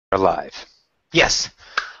Live. Yes.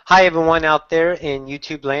 Hi, everyone out there in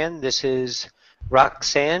YouTube land. This is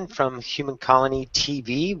Roxanne from Human Colony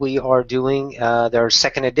TV. We are doing their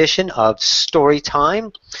second edition of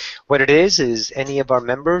Storytime. What it is any of our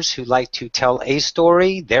members who like to tell a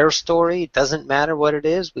story, their story. It doesn't matter what it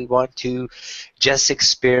is. We want to just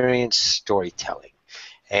experience storytelling.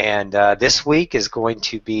 And this week is going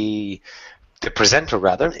to be, the presenter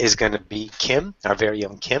rather, is going to be Kim, our very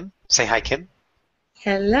own Kim. Say hi, Kim.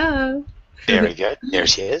 Hello. Very good. There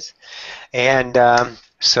she is. And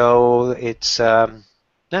so it's, no,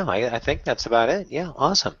 I think that's about it. Yeah,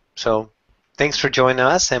 awesome. So thanks for joining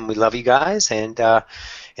us, and we love you guys, and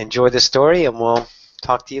enjoy the story, and we'll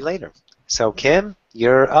talk to you later. So Kim,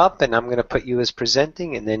 you're up, and I'm going to put you as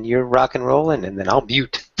presenting, and then you're rock and rolling, and then I'll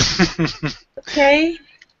mute. Okay.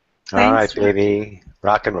 All right, baby.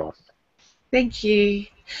 Rock and roll. Thank you.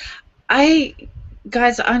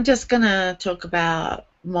 Guys, I'm just going to talk about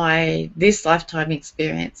this lifetime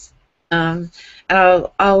experience. And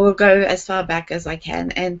I will go as far back as I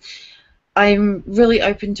can. And I'm really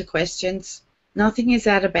open to questions. Nothing is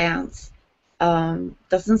out of bounds.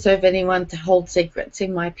 Doesn't serve anyone to hold secrets,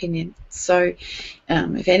 in my opinion. So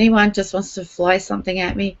if anyone just wants to fly something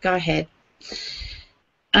at me, go ahead.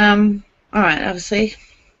 All right, obviously,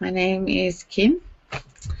 my name is Kim.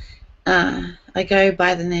 I go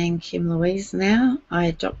by the name Kim Louise now.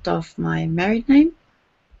 I dropped off my married name,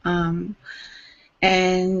 and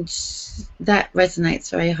that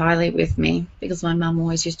resonates very highly with me because my mum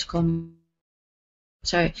always used to call me.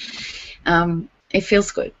 So it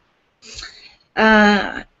feels good.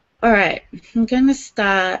 All right, I'm going to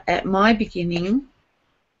start at my beginning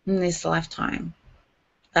in this lifetime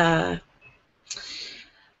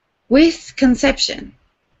with conception.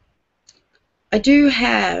 I do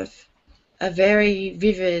have a very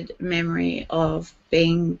vivid memory of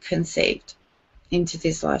being conceived into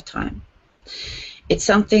this lifetime. It's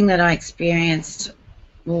something that I experienced,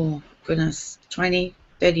 oh goodness, 20,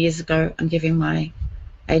 30 years ago. I'm giving my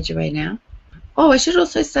age away now. Oh, I should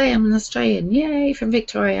also say I'm an Australian. Yay, from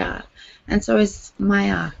Victoria. And so is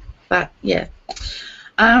Maya. But yeah.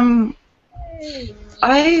 I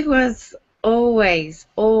was always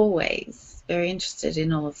very interested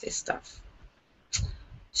in all of this stuff.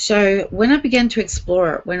 So when I began to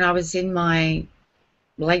explore it, when I was in my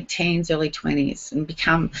late teens, early 20s, and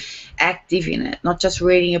become active in it, not just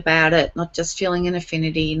reading about it, not just feeling an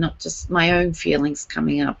affinity, not just my own feelings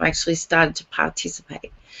coming up, I actually started to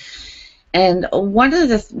participate. And one of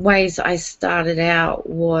the ways I started out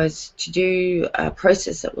was to do a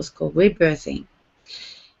process that was called rebirthing.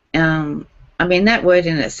 I mean, that word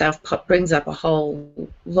in itself brings up a whole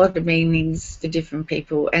lot of meanings for different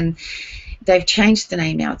people, and they've changed the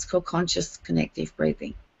name now. It's called conscious connective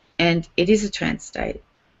breathing, and it is a trance state.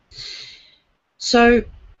 So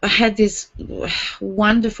I had this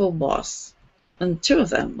wonderful boss, and two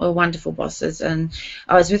of them were wonderful bosses, and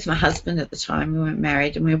I was with my husband at the time. We weren't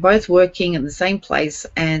married, and we were both working in the same place,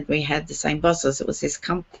 and we had the same bosses. It was this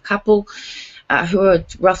couple who were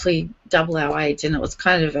roughly double our age, and it was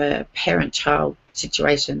kind of a parent-child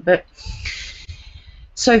situation. But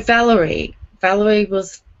so Valerie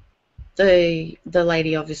was the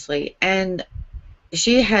lady, obviously, and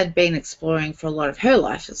she had been exploring for a lot of her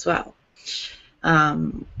life as well.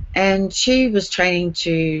 And she was training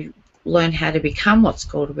to learn how to become what's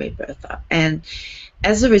called a rebirther. And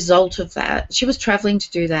as a result of that, she was traveling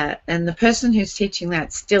to do that, and the person who's teaching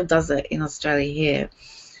that still does it in Australia here.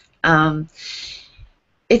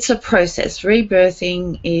 It's a process.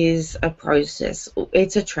 Rebirthing is a process.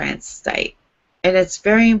 It's a trance state. And it's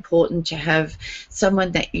very important to have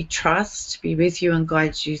someone that you trust to be with you and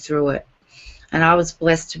guide you through it. And I was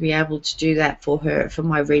blessed to be able to do that for her, for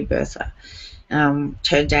my rebirther.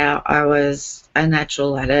 Turned out I was a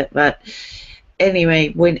natural at it. But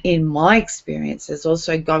anyway, when in my experiences,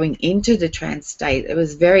 also going into the trance state, it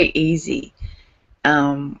was very easy.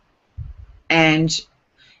 And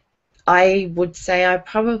I would say I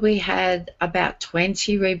probably had about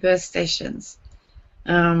 20 rebirth sessions.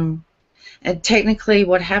 And technically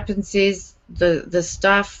what happens is the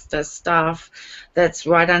staff that's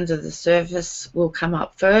right under the surface will come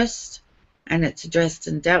up first, and it's addressed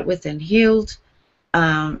and dealt with and healed.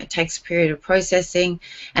 It takes a period of processing,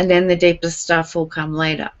 and then the deeper stuff will come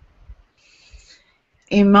later.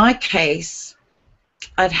 In my case,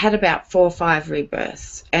 I'd had about 4 or 5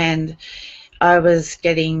 rebirths, and I was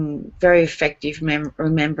getting very effective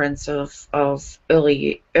remembrance of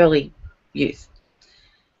early youth.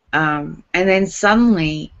 And then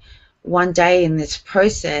suddenly, one day in this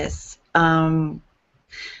process,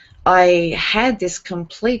 I had this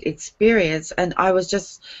complete experience, and I was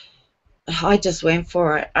just I just went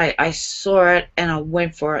for it. I saw it and I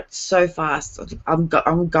went for it so fast. I'm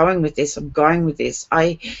going with this. I'm going with this.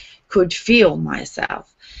 I could feel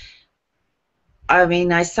myself. I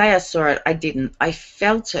mean, I say I saw it. I didn't. I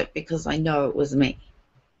felt it because I know it was me.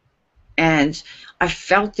 And I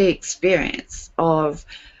felt the experience of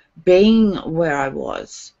being where I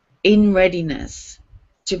was in readiness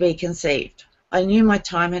to be conceived. I knew my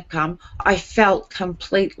time had come. I felt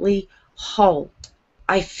completely whole.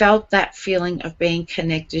 I felt that feeling of being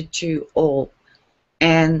connected to all.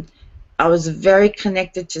 And I was very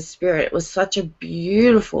connected to spirit. It was such a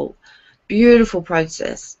beautiful, beautiful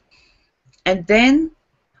process. And then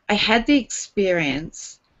I had the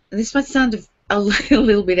experience, and this might sound a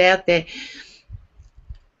little bit out there,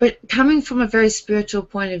 but coming from a very spiritual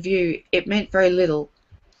point of view, it meant very little.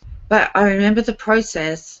 But I remember the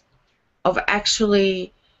process of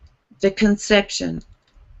actually the conception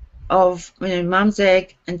of mum's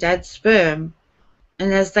egg and dad's sperm,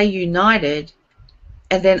 and as they united,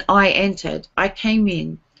 and then I entered, I came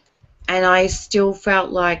in, and I still felt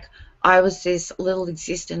like I was this little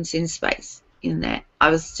existence in space in there. I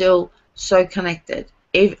was still so connected.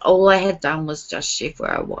 All I had done was just shift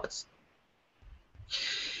where I was.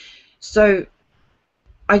 So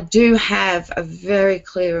I do have a very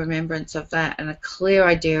clear remembrance of that and a clear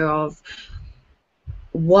idea of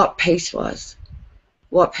what peace was,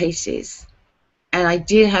 what peace is. And I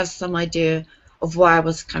did have some idea of why I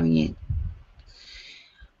was coming in.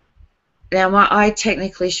 Now, I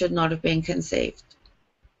technically should not have been conceived.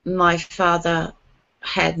 My father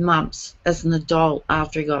had mumps as an adult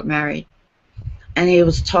after he got married, and he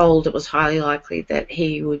was told it was highly likely that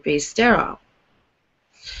he would be sterile.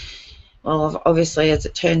 Well, obviously, as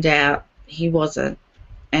it turned out, he wasn't.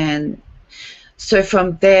 And so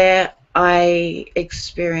from there, I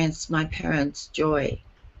experienced my parents' joy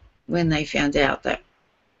when they found out that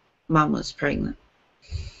mum was pregnant.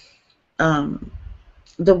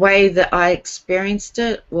 The way that I experienced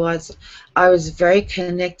it was I was very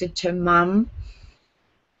connected to mum,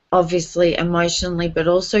 obviously emotionally, but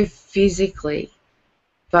also physically.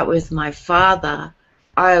 But with my father,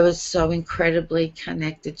 I was so incredibly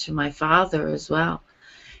connected to my father as well.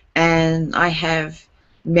 And I have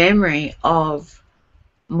memory of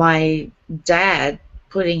my dad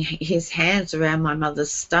putting his hands around my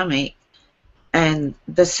mother's stomach, and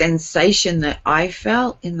the sensation that I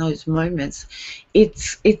felt in those moments,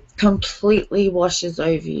 it completely washes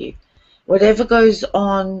over you. Whatever goes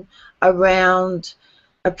on around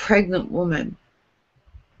a pregnant woman,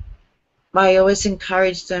 I always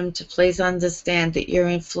encourage them to please understand that you're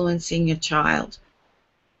influencing your child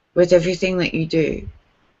with everything that you do.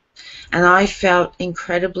 And I felt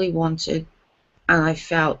incredibly wanted, and I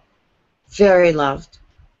felt very loved.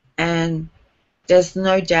 And there's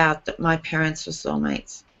no doubt that my parents were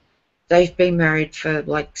soulmates. They've been married for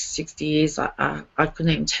like 60 years. I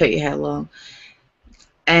couldn't even tell you how long.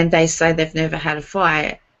 And they say they've never had a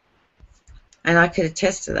fight. And I could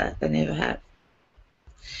attest to that. They never have.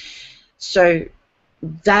 So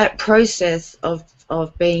that process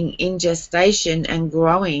of being in gestation and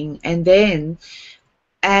growing, and then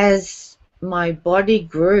as my body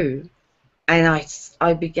grew and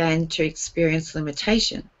I began to experience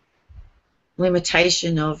limitation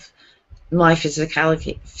of my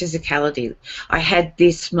physicality. I had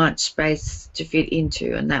this much space to fit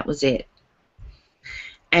into, and that was it.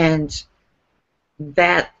 And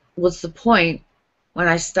that was the point when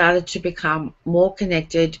I started to become more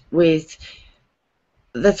connected with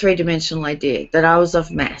the three-dimensional idea that I was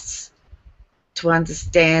of mass, to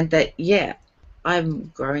understand that, yeah,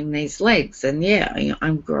 I'm growing these legs, and yeah,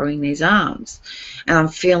 I'm growing these arms, and I'm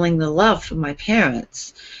feeling the love from my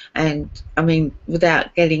parents. And I mean,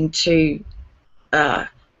 without getting too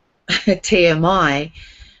TMI,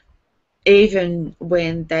 even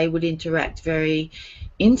when they would interact very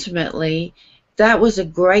intimately, that was a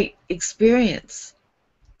great experience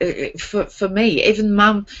for me. Even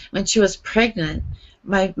mum, when she was pregnant,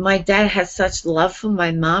 my dad had such love for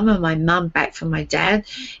my mum, and my mum back for my dad.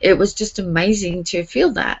 It was just amazing to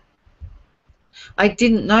feel that. I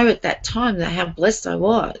didn't know at that time that how blessed I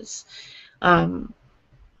was.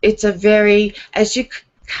 It's a very, as you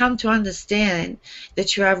come to understand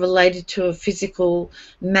that you are related to a physical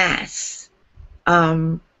mass,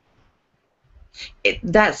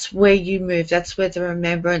 that's where you move. That's where the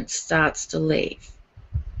remembrance starts to leave.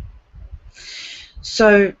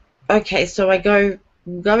 So, okay, so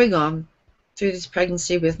going on through this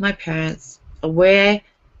pregnancy with my parents, aware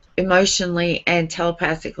emotionally and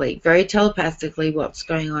telepathically, very telepathically, what's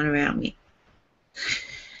going on around me.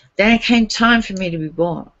 Then it came time for me to be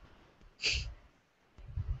born.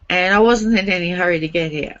 And I wasn't in any hurry to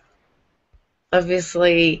get here.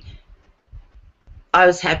 obviously, I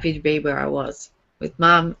was happy to be where I was with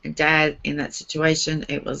Mum and Dad in that situation.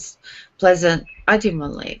 It was pleasant. I didn't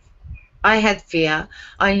want to leave. I had fear.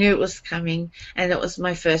 I knew it was coming, and it was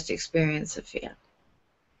my first experience of fear.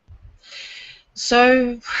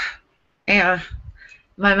 So, yeah,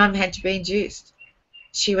 my mum had to be induced.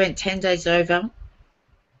 She went 10 days over.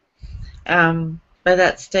 By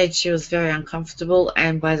that stage, she was very uncomfortable,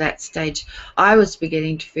 and by that stage, I was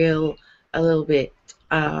beginning to feel a little bit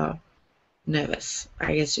nervous,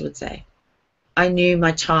 I guess you would say. I knew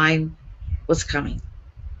my time was coming,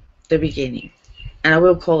 the beginning, and I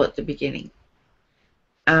will call it the beginning.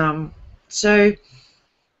 So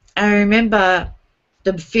I remember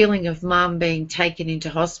the feeling of Mum being taken into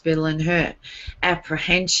hospital and her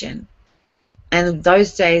apprehension. And in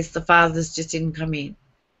those days, the fathers just didn't come in.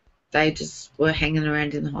 They just were hanging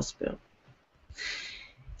around in the hospital.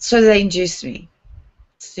 So they induced me.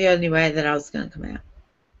 It's the only way that I was going to come out.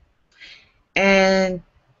 And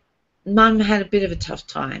Mum had a bit of a tough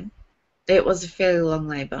time. It was a fairly long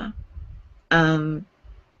labour.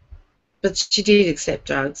 But she did accept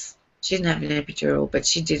drugs. She didn't have an epidural, but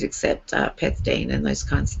she did accept pethidine and those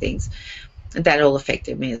kinds of things. And that all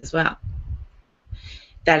affected me as well.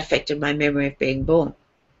 That affected my memory of being born.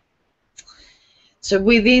 So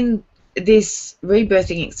within this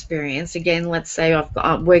rebirthing experience, again, let's say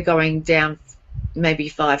we're going down maybe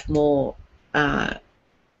 5 more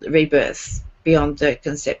rebirths beyond the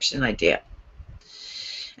conception idea.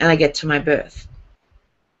 And I get to my birth.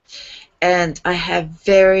 And I have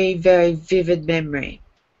very, very vivid memory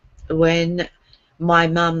when my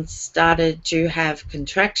mum started to have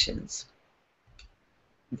contractions.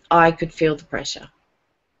 I could feel the pressure.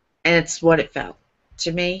 And it's what it felt.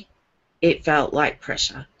 To me, it felt like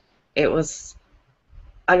pressure. It was,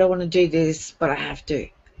 I don't want to do this, but I have to.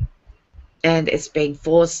 And it's being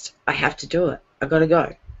forced. I have to do it. I got to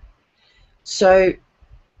go. So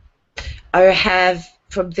I have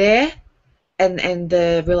from there and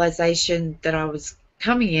the realization that I was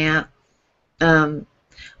coming out,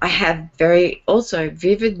 I have very also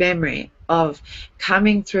vivid memory of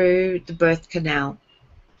coming through the birth canal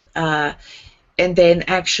and then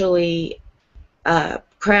actually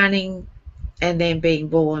crowning and then being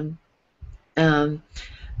born.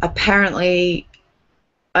 Apparently,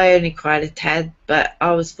 I only cried a tad, but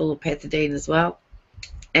I was full of pethidine as well.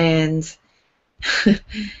 And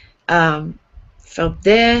from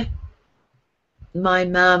there, my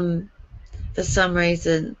mum, for some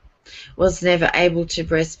reason, was never able to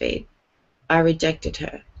breastfeed. I rejected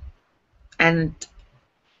her. And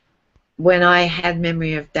when I had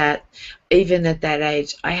memory of that, even at that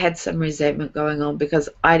age, I had some resentment going on because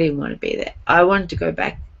I didn't want to be there. I wanted to go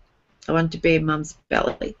back. I wanted to be in Mum's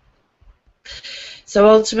belly. So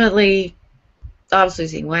ultimately, I was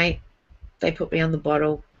losing weight. They put me on the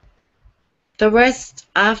bottle. The rest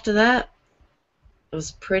after that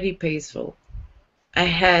was pretty peaceful. I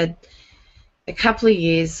had a couple of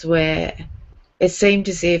years where it seemed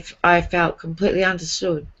as if I felt completely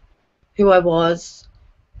understood who I was,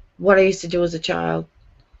 what I used to do as a child.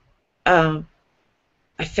 I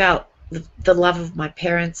felt the love of my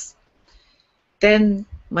parents. Then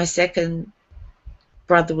my second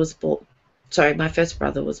brother was born. Sorry, my first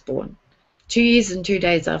brother was born 2 years and 2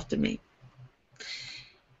 days after me.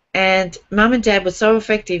 And Mum and Dad were so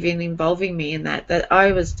effective in involving me in that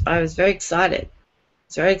I was very excited. I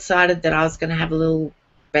was very excited that I was going to have a little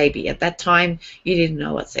baby. At that time, you didn't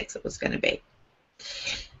know what sex it was going to be.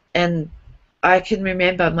 And I can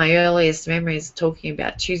remember my earliest memories talking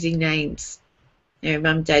about choosing names. You know,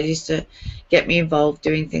 Mum and Dad used to get me involved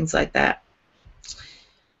doing things like that.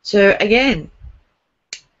 So again,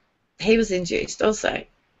 he was induced also.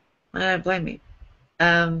 I don't blame him.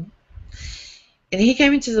 And he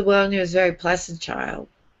came into the world and he was a very placid child.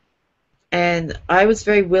 And I was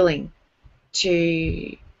very willing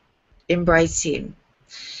to embrace him.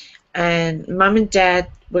 And Mum and Dad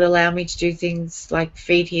would allow me to do things like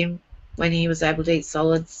feed him when he was able to eat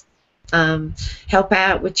solids, help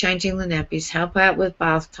out with changing the nappies, help out with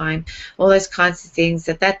bath time, all those kinds of things.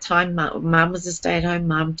 At that time, Mum was a stay-at-home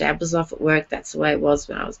mum, Dad was off at work. That's the way it was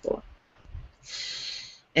when I was born.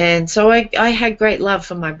 And so I had great love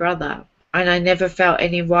for my brother, and I never felt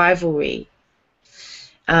any rivalry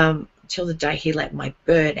until the day he let my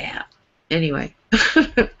bird out. Anyway,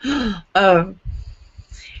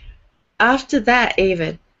 after that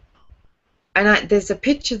even, and there's a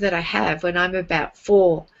picture that I have when I'm about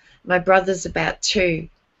 4, my brother's about 2,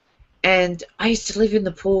 and I used to live in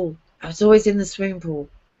the pool. I was always in the swimming pool,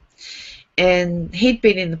 and he'd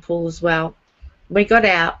been in the pool as well. We got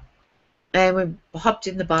out, and we hopped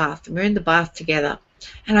in the bath, and we were in the bath together.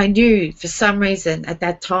 And I knew for some reason at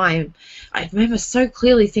that time, I remember so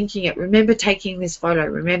clearly thinking it, remember taking this photo,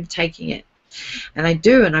 remember taking it. And I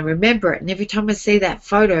do, and I remember it. And every time I see that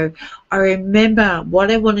photo, I remember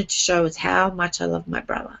what I wanted to show is how much I love my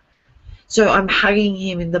brother. So I'm hugging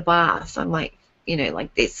him in the bath. I'm like, you know,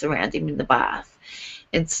 like this around him in the bath,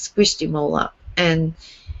 and squished him all up. And,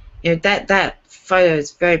 you know, that photo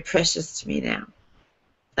is very precious to me now.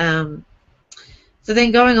 So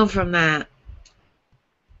then going on from that,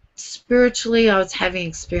 spiritually, I was having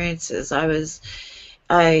experiences. I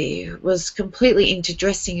was completely into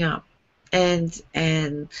dressing up and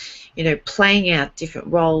you know, playing out different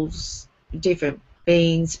roles, different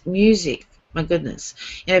beings, music. My goodness,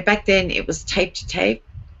 you know, back then it was tape to tape,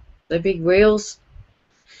 the big reels,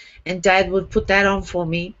 and Dad would put that on for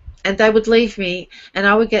me, and they would leave me, and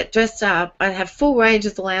I would get dressed up. I'd have full range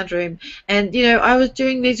of the lounge room, and, you know, I was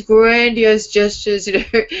doing these grandiose gestures, you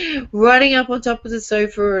know, running up on top of the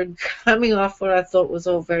sofa and coming off what I thought was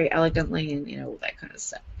all very elegantly, and, you know, all that kind of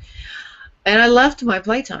stuff. And I loved my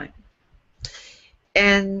playtime.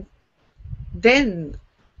 And then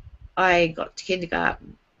I got to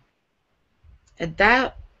kindergarten, and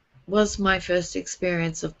that was my first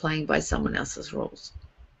experience of playing by someone else's rules.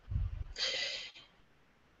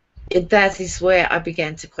 That is where I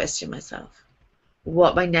began to question myself,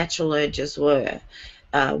 what my natural urges were,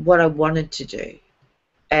 what I wanted to do,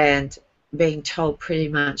 and being told pretty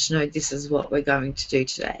much, no, this is what we're going to do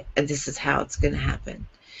today, and this is how it's going to happen.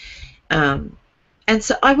 And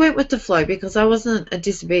so I went with the flow because I wasn't a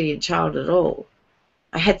disobedient child at all.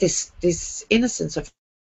 I had this innocence of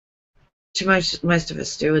which most of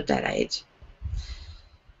us do at that age.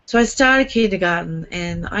 So I started kindergarten,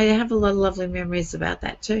 and I have a lot of lovely memories about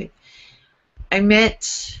that too. I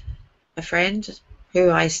met a friend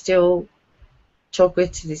who I still talk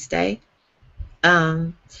with to this day.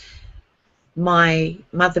 My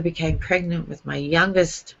mother became pregnant with my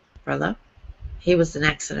youngest brother. He was an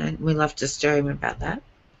accident. We love to stir him about that.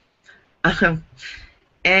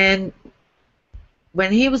 And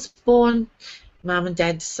when he was born, Mum and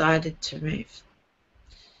Dad decided to move.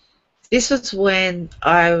 This was when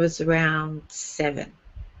I was around 7.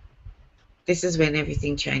 This is when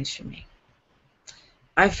everything changed for me.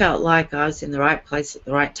 I felt like I was in the right place at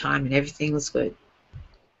the right time and everything was good.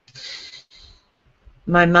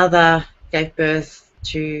 My mother gave birth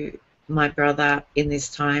to my brother in this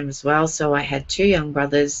time as well, so I had 2 young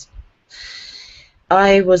brothers.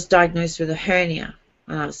 I was diagnosed with a hernia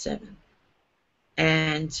when I was 7,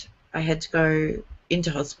 and I had to go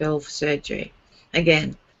into hospital for surgery.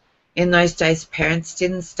 Again, in those days, parents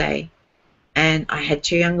didn't stay, and I had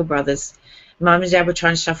 2 younger brothers. Mum and Dad were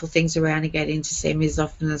trying to shuffle things around and get in to see me as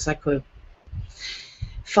often as I could.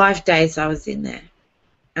 5 days I was in there,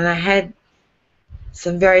 and I had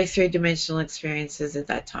some very 3-dimensional experiences at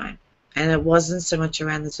that time. And it wasn't so much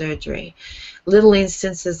around the surgery. Little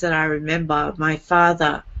instances that I remember, my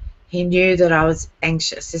father, he knew that I was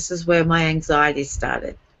anxious. This is where my anxiety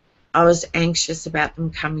started. I was anxious about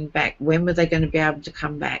them coming back. When were they going to be able to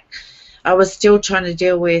come back? I was still trying to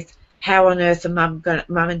deal with how on earth are Mum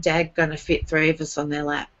and Dad going to fit 3 of us on their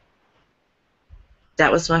lap.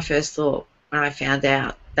 That was my first thought when I found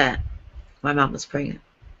out that my mum was pregnant.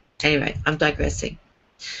 Anyway, I'm digressing.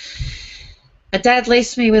 My dad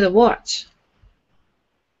leaves me with a watch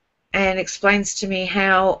and explains to me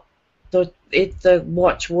how the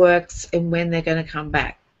watch works and when they're going to come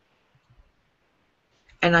back.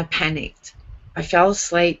 And I panicked. I fell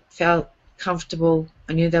asleep, felt comfortable.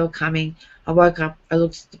 I knew they were coming. I woke up. I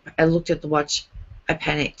looked at the watch. I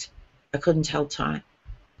panicked. I couldn't tell time.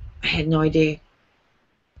 I had no idea.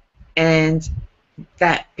 And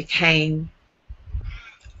that became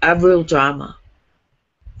a real drama.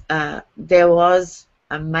 There was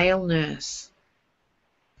a male nurse,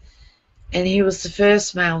 and he was the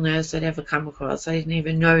first male nurse I'd ever come across. I didn't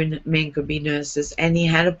even know men could be nurses, and he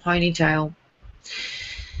had a ponytail,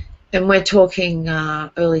 and we're talking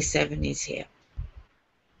early 70s here.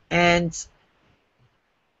 And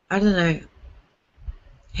I don't know,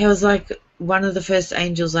 he was like one of the first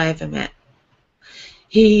angels I ever met.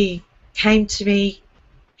 He came to me,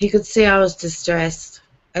 he could see I was distressed,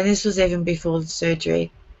 and this was even before the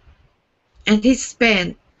surgery. And he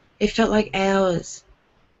spent, it felt like hours,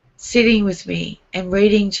 sitting with me and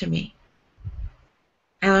reading to me.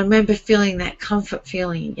 And I remember feeling that comfort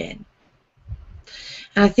feeling again.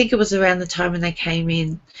 And I think it was around the time when they came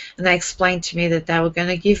in and they explained to me that they were going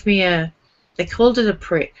to give me they called it a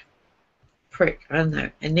prick, I don't know,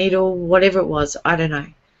 a needle, whatever it was, I don't know.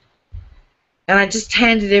 And I just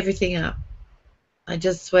handed everything up. I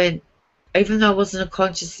just went, even though it wasn't a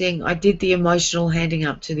conscious thing, I did the emotional handing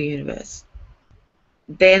up to the universe.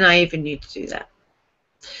 then I even knew to do that.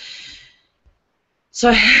 So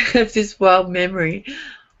I have this wild memory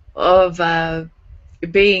of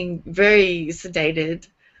being very sedated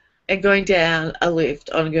and going down a lift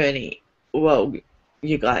on a gurney. Well,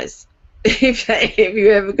 you guys, if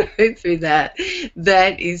you ever go through that,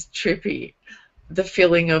 that is trippy. The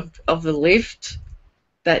feeling of the lift,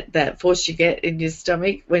 that force you get in your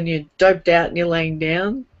stomach when you're doped out and you're laying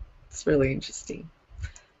down, it's really interesting.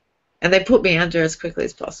 And they put me under as quickly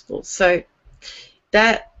as possible. So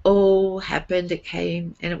that all happened. It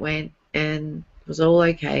came and it went, and it was all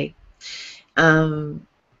okay. I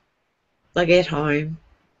get home,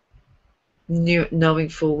 knowing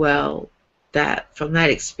full well that from that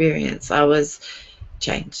experience I was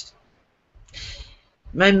changed.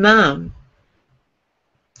 My mum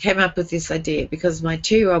came up with this idea because my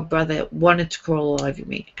 2-year-old brother wanted to crawl all over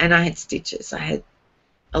me, and I had stitches. I had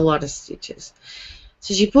a lot of stitches.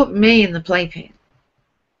 So she put me in the playpen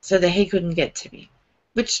so that he couldn't get to me,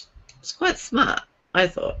 which was quite smart, I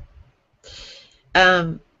thought.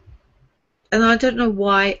 And I don't know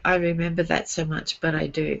why I remember that so much, but I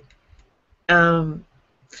do. From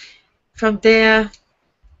there,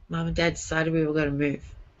 Mum and Dad decided we were going to move.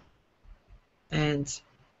 And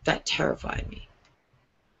that terrified me.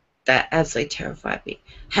 That absolutely terrified me.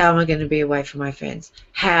 How am I going to be away from my friends?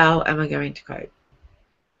 How am I going to cope?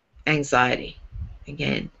 Anxiety,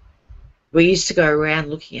 again. We used to go around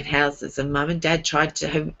looking at houses, and Mum and Dad tried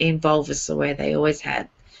to involve us the way they always had.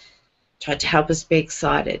 Tried to help us be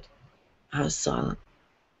excited. I was silent.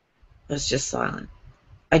 I was just silent.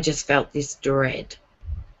 I just felt this dread,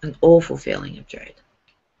 an awful feeling of dread.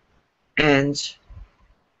 And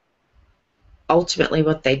ultimately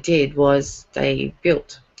what they did was they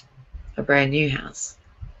built a brand new house.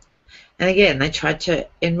 And again, they tried to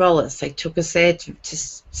enroll us. They took us there to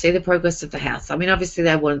see the progress of the house. I mean, obviously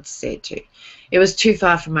they wanted to see it too. It was too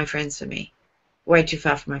far from my friends for me. Way too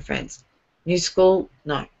far from my friends. New school?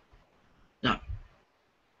 No. No.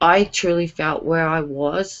 I truly felt where I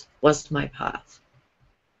was my path.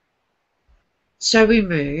 So we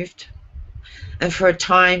moved, and for a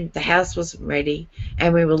time the house wasn't ready,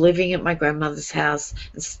 and we were living at my grandmother's house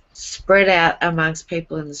and spread out amongst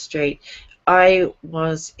people in the street. I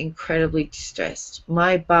was incredibly distressed.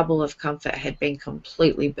 My bubble of comfort had been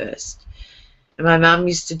completely burst. And my mum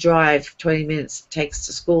used to drive 20 minutes to take us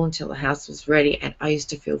to school until the house was ready, and I used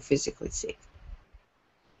to feel physically sick.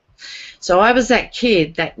 So I was that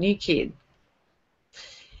kid, that new kid,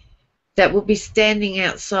 that would be standing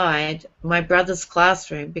outside my brother's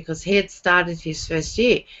classroom because he had started his first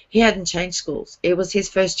year. He hadn't changed schools. It was his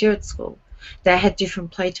first year at school. They had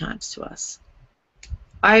different playtimes to us.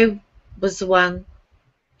 I was the one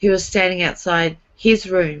who was standing outside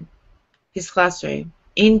his room, his classroom,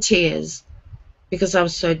 in tears because I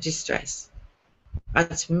was so distressed. I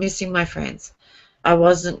was missing my friends. I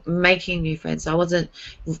wasn't making new friends. I wasn't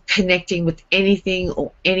connecting with anything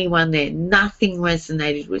or anyone there. Nothing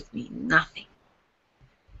resonated with me. Nothing.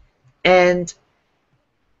 And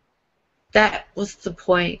that was the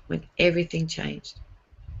point when everything changed.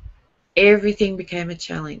 Everything became a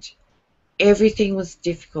challenge. Everything was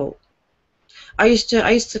difficult. I used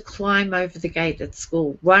to climb over the gate at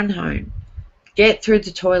school, run home, get through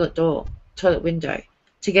the toilet window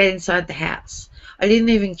to get inside the house. I didn't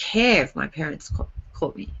even care if my parents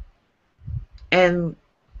caught me. And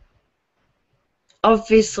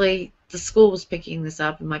obviously the school was picking this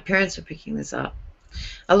up and my parents were picking this up.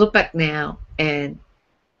 I look back now and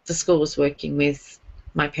the school was working with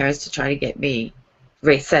my parents to try to get me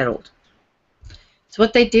resettled. So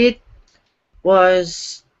what they did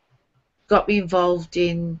was got me involved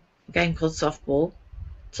in a game called softball.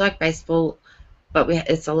 It's like baseball, but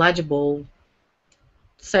it's a larger ball.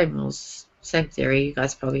 Same rules, same theory, you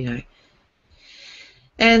guys probably know.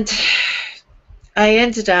 And I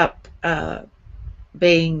ended up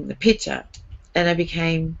being the pitcher, and I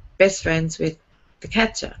became best friends with the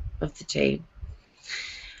catcher of the team.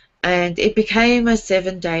 And it became a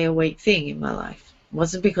 7-day-a-week thing in my life. It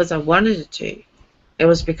wasn't because I wanted it to. It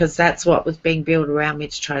was because that's what was being built around me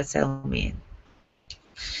to try to settle me in.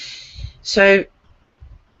 So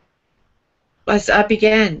I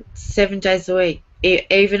began 7 days a week,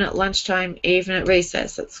 even at lunchtime, even at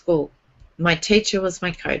recess at school. My teacher was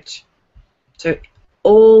my coach. So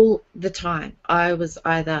all the time I was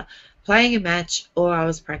either playing a match or I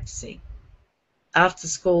was practicing. After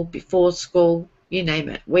school, before school, you name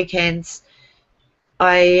it. Weekends,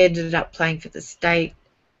 I ended up playing for the state.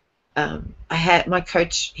 I had my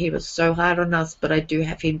coach, he was so hard on us, but I do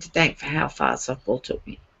have him to thank for how far softball took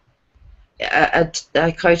me.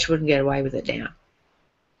 A coach wouldn't get away with it now,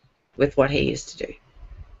 with what he used to do.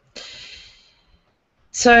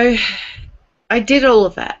 So I did all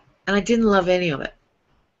of that, and I didn't love any of it.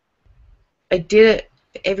 I did it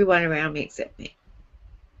for everyone around me except me.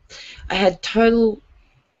 I had a total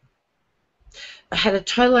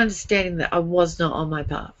understanding that I was not on my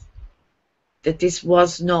path, that this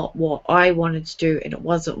was not what I wanted to do, and it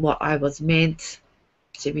wasn't what I was meant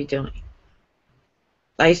to be doing.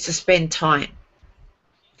 I used to spend time.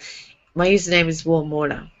 My username is Warm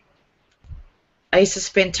Water. I used to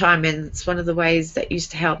spend time, and it's one of the ways that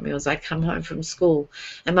used to help me was I come home from school,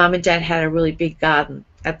 and Mum and Dad had a really big garden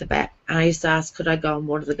at the back, and I used to ask, could I go and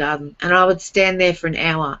water the garden? And I would stand there for an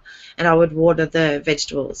hour, and I would water the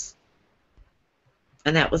vegetables.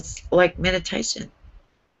 And that was like meditation.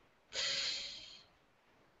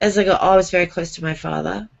 As I was very close to my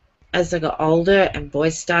father. As I got older and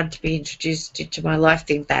boys started to be introduced into my life, I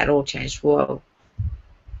think that all changed. Whoa,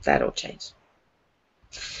 that all changed.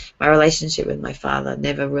 My relationship with my father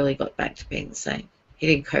never really got back to being the same. He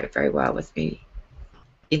didn't cope very well with me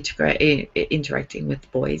interacting with the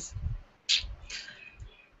boys.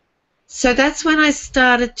 So that's when I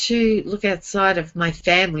started to look outside of my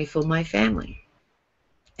family for my family.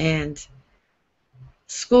 And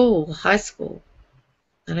school, high school,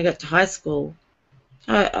 and I got to high school,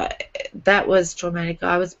 that was traumatic.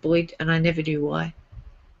 I was bullied, and I never knew why.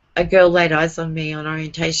 A girl laid eyes on me on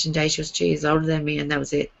orientation day. She was 2 years older than me, and that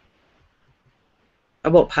was it. I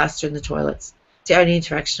walked past her in the toilets. It's the only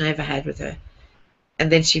interaction I ever had with her.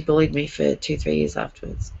 And then she bullied me for 2-3 years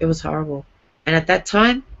afterwards. It was horrible. And at that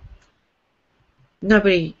time,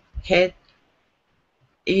 nobody cared.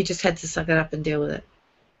 You just had to suck it up and deal with it.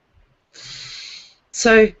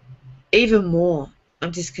 So, even more, I'm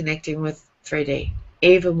disconnecting with 3D.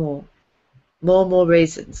 Even more. More and more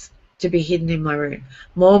reasons to be hidden in my room.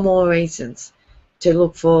 More and more reasons to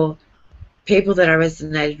look for people that I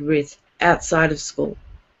resonated with outside of school.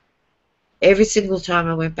 Every single time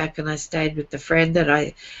I went back and I stayed with the friend that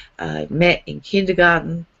I met in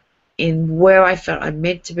kindergarten, in where I felt I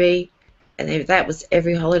meant to be, and that was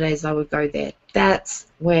every holidays I would go there. That's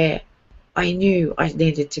where I knew I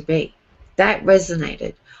needed to be. That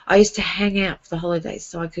resonated. I used to hang out for the holidays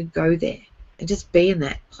so I could go there and just be in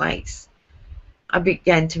that place. I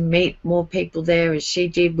began to meet more people there as she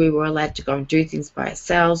did. We were allowed to go and do things by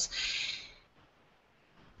ourselves.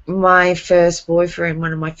 My first boyfriend,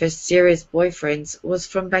 one of my first serious boyfriends, was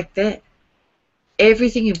from back there.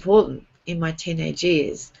 Everything important in my teenage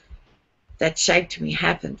years that shaped me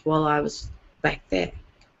happened while I was back there.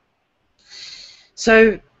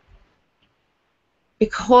 So,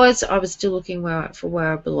 because I was still looking for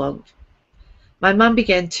where I belonged, my mum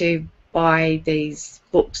began to buy these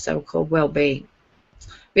books that were called Wellbeing.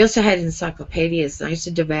 We also had encyclopedias, and I used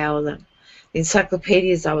to devour them. The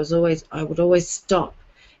encyclopedias, I would always stop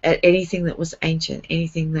at anything that was ancient,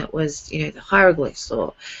 anything that was, the hieroglyphs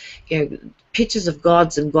or, pictures of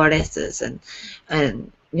gods and goddesses,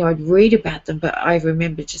 and I'd read about them, but I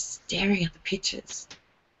remember just staring at the pictures,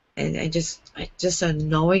 and just a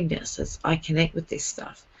knowingness as I connect with this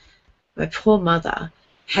stuff. My poor mother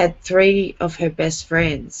had 3 of her best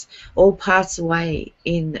friends all pass away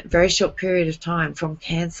in a very short period of time from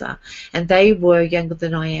cancer, and they were younger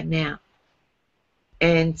than I am now.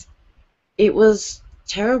 And it was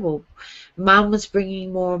terrible. Mum was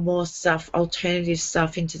bringing more and more stuff, alternative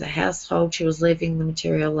stuff into the household. She was leaving the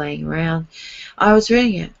material laying around. I was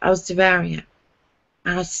reading it. I was devouring it.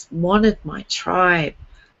 I wanted my tribe.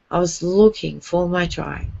 I was looking for my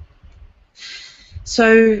tribe.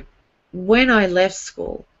 So when I left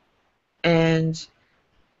school and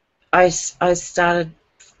I started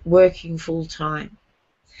working full time,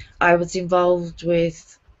 I was involved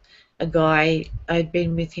with a guy. I'd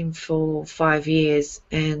been with him for 5 years,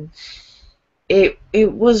 and it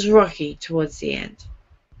was rocky towards the end.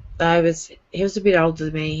 He was a bit older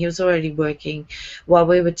than me. He was already working while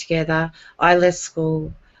we were together. I left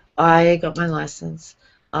school. I got my license.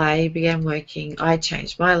 I began working. I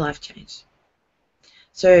changed. My life changed.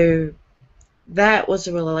 So that was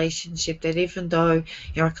a relationship that, even though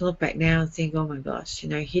I can look back now and think, oh my gosh,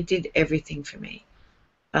 he did everything for me.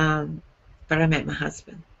 But I met my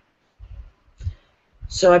husband.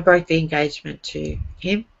 So I broke the engagement to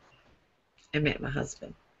him and met my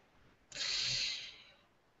husband.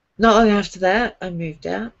 Not long after that, I moved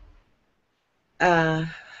out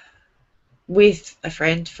with a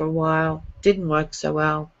friend for a while. Didn't work so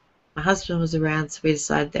well. My husband was around, so we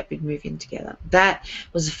decided that we'd move in together. That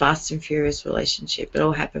was a fast and furious relationship. It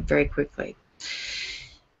all happened very quickly.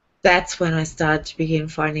 That's when I started to begin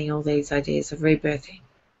finding all these ideas of rebirthing.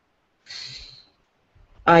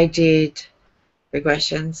 I did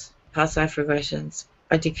regressions, past life regressions.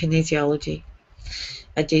 I did kinesiology.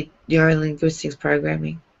 I did neuro-linguistics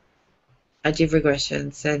programming. I did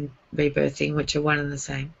regressions and rebirthing, which are one and the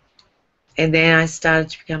same. And then I started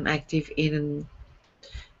to become active in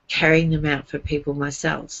carrying them out for people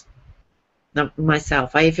myself. Not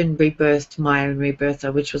myself. I even rebirthed my own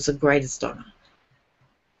rebirther, which was the greatest honor.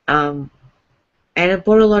 And it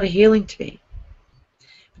brought a lot of healing to me.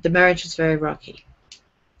 But the marriage was very rocky.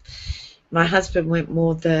 My husband went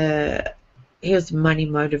more he was money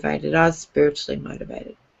motivated. I was spiritually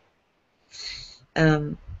motivated.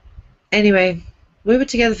 Anyway, we were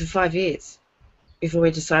together for 5 years before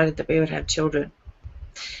we decided that we would have children.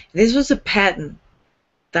 This was a pattern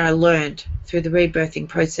that I learned through the rebirthing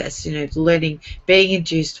process, learning, being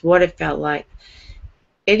induced, what it felt like.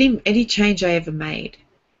 Any change I ever made,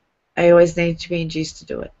 I always needed to be induced to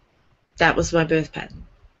do it. That was my birth pattern.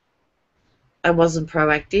 I wasn't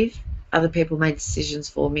proactive. Other people made decisions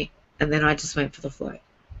for me, and then I just went for the flow.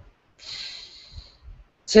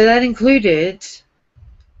 So that included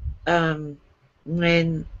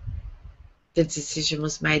when the decision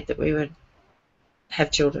was made that we would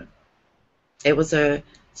have children. It was a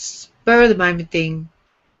spur-of-the-moment thing.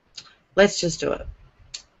 Let's just do it.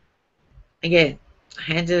 Again, I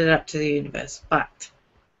handed it up to the universe, but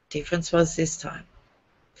the difference was this time.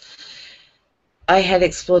 I had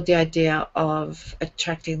explored the idea of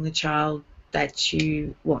attracting the child that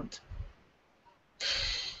you want.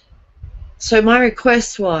 So my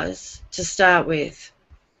request was, to start with,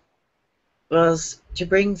 was to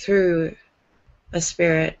bring through a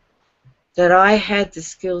spirit that I had the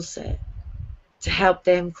skill set to help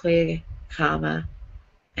them clear karma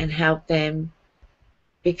and help them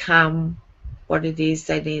become what it is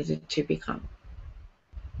they needed to become.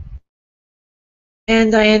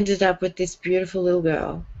 And I ended up with this beautiful little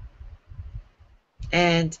girl,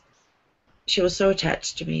 and she was so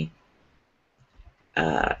attached to me.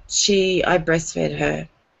 I breastfed her,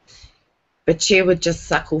 but she would just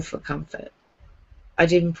suckle for comfort. I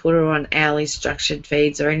didn't put her on hourly structured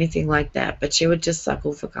feeds or anything like that, but she would just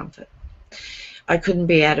suckle for comfort. I couldn't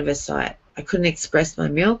be out of her sight. I couldn't express my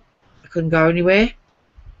milk. I couldn't go anywhere.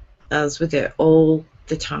 I was with her all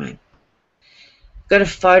the time. Got a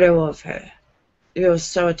photo of her. We were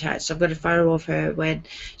so attached. I've got a photo of her when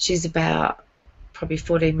she's about probably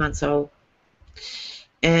 14 months old.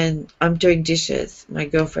 And I'm doing dishes. My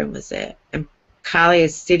girlfriend was there. And Carly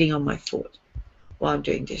is sitting on my foot while I'm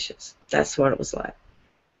doing dishes. That's what it was like.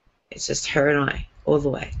 It's just her and I all the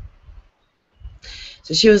way.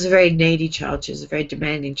 So she was a very needy child. She was a very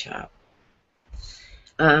demanding child.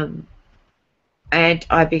 And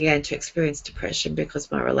I began to experience depression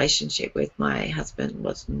because my relationship with my husband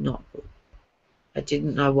was not good. I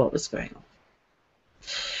didn't know what was going on.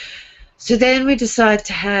 So then we decided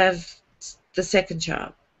to have the second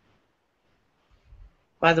child.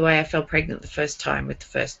 By the way, I fell pregnant the first time with the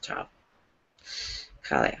first child,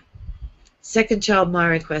 Kalia. Second child, my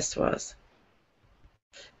request was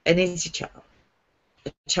an easy child.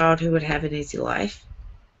 A child who would have an easy life.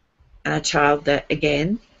 And a child that,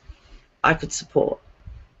 again, I could support.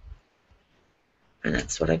 And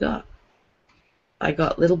that's what I got. I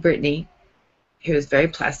got little Brittany, who was very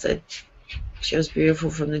placid. She was beautiful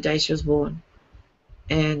from the day she was born.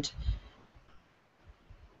 And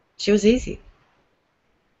she was easy.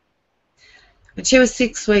 When she was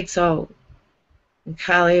 6 weeks old, and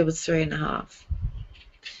Carly was 3.5,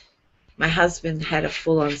 my husband had a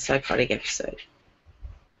full-on psychotic episode.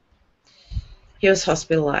 He was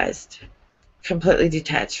hospitalized, completely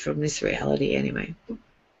detached from this reality anyway.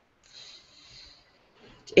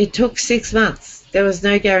 It took 6 months. There was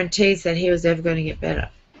no guarantees that he was ever going to get better.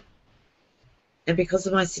 And because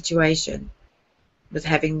of my situation with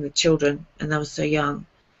having the children, and they were so young,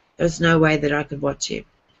 there was no way that I could watch him.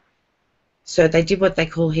 So they did what they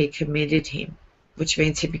call he committed him, which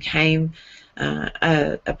means he became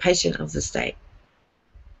a patient of the state.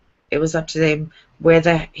 It was up to them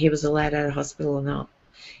whether he was allowed out of hospital or not.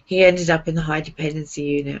 He ended up in the high dependency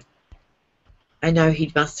unit. I know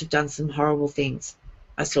he must have done some horrible things.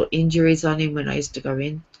 I saw injuries on him when I used to go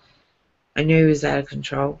in. I knew he was out of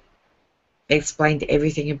control. I explained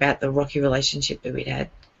everything about the rocky relationship that we'd had.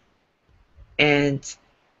 And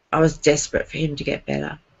I was desperate for him to get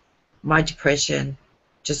better. My depression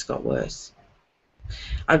just got worse.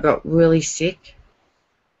 I got really sick,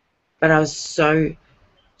 but I was so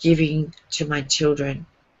giving to my children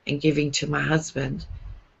and giving to my husband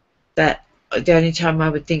that the only time I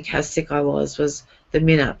would think how sick I was the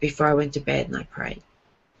minute before I went to bed and I prayed.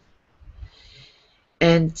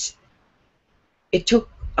 And it took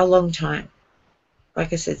a long time,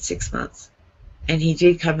 like I said, 6 months. And he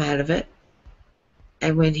did come out of it.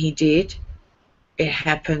 And when he did, it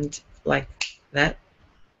happened like that,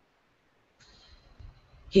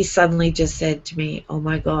 he suddenly just said to me, "Oh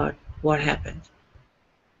my God, what happened?"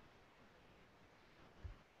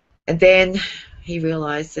 And then he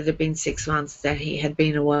realized that it had been 6 months that he had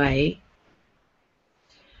been away,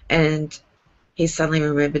 and he suddenly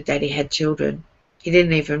remembered that he had children. He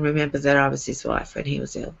didn't even remember that I was his wife when he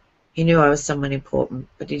was ill. He knew I was someone important,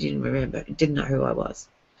 but he didn't remember. He didn't know who I was.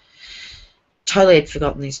 Totally had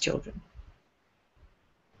forgotten these children.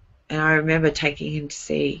 And I remember taking him to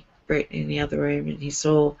see Brittany in the other room, and he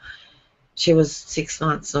saw she was 6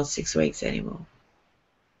 months, not 6 weeks anymore.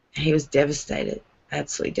 He was devastated,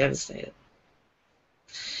 absolutely devastated.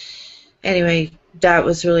 Anyway, that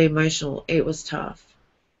was really emotional. It was tough.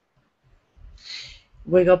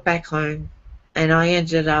 We got back home, and I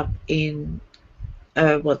ended up in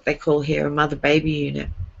what they call here a mother-baby unit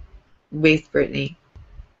with Brittany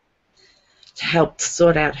to help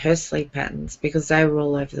sort out her sleep patterns because they were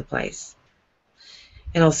all over the place,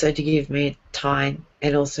 and also to give me time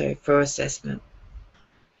and also for assessment.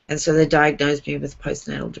 And so they diagnosed me with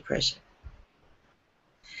postnatal depression.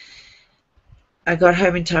 I got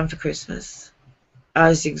home in time for Christmas. I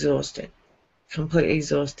was exhausted, completely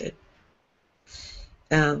exhausted.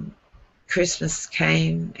 Christmas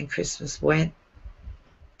came and Christmas went.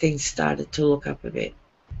 Things started to look up a bit.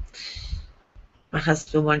 My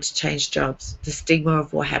husband wanted to change jobs. The stigma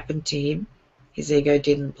of what happened to him, his ego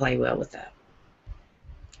didn't play well with that.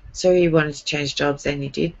 So he wanted to change jobs, and he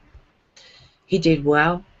did. He did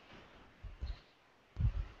well.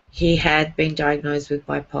 He had been diagnosed with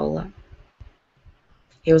bipolar.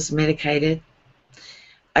 He was medicated.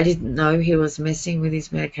 I didn't know he was messing with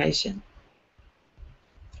his medication,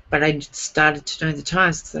 but I started to know the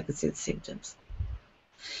times because I could see the symptoms.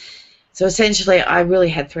 So essentially, I really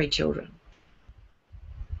had 3 children,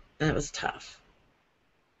 and it was tough.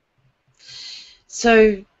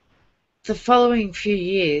 So the following few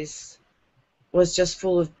years was just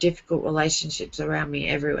full of difficult relationships around me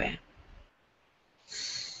everywhere.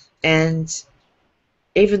 And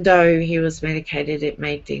even though he was medicated, it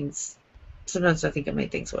made things, sometimes I think it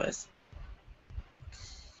made things worse.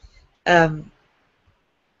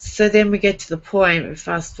 So then we get to the point, we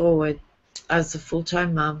fast forward, I was a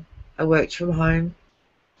full-time mum, I worked from home,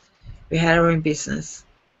 we had our own business,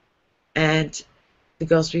 and the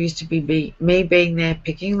girls were used to be me being there,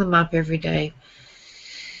 picking them up every day,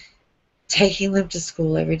 taking them to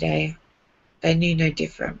school every day. They knew no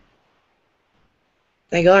different.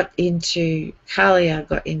 They got into, Kalia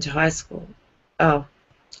got into high school. Oh,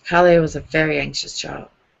 Kalia was a very anxious child,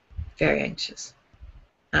 very anxious.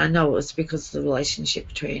 And I know it was because of the relationship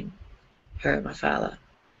between her and my father,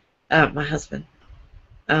 my husband.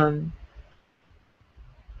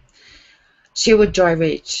 She would dry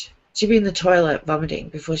reach. She'd be in the toilet vomiting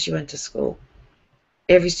before she went to school.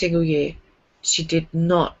 Every single year. She did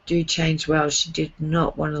not do change well. She did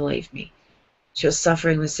not want to leave me. She was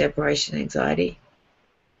suffering with separation anxiety,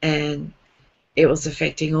 and it was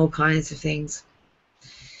affecting all kinds of things.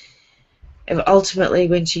 And ultimately,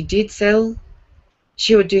 when she did settle,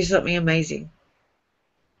 she would do something amazing.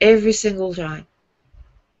 Every single time.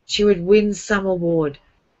 She would win some award.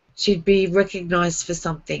 She'd be recognized for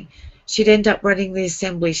something. She'd end up running the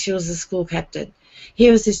assembly. She was the school captain.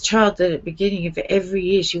 Here was this child that at the beginning of every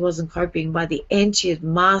year she wasn't coping. By the end, she had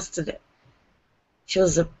mastered it. She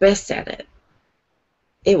was the best at it.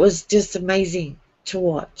 It was just amazing to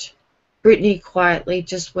watch. Brittany quietly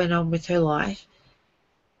just went on with her life.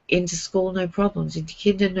 Into school, no problems. Into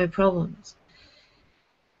kinder, no problems.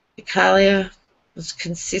 Kalia was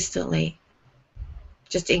consistently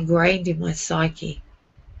just ingrained in my psyche.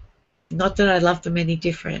 Not that I loved them any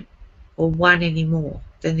different or one any more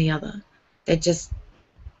than the other. They just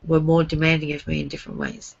were more demanding of me in different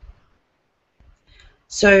ways.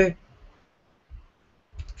 So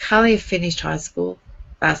Kalia finished high school,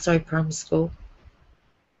 primary school,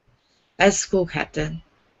 as school captain,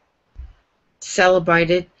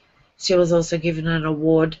 celebrated. She was also given an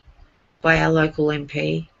award by our local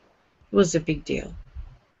MP. It was a big deal.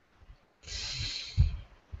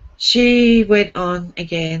 She went on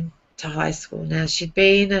again to high school. Now, she'd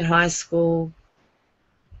been at high school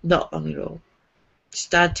not long at all. She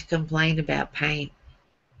started to complain about pain.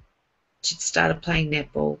 She'd started playing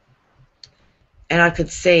netball. And I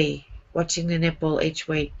could see, watching the netball each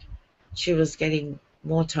week, she was getting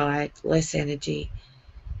more tired, less energy,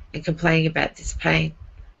 and complaining about this pain.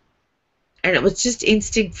 And it was just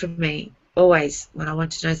instinct for me, always, when I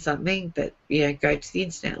want to know something, that, go to the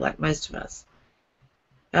internet like most of us.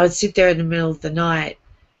 I would sit there in the middle of the night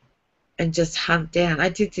and just hunt down. I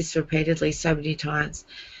did this repeatedly so many times.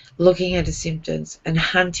 looking at her symptoms and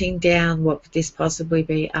hunting down what could this possibly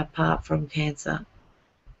be apart from cancer,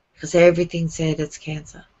 because everything said it's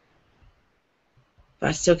cancer. But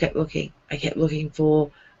I still kept looking. I kept looking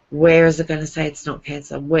for, where is it going to say it's not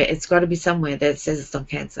cancer? Where it's got to be somewhere that says it's not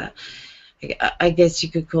cancer. I guess you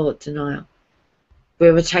could call it denial.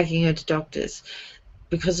 We were taking her to doctors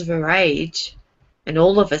because of her age, and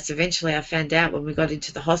all of us eventually, I found out when we got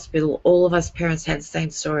into the hospital, all of us parents had the same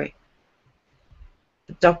story.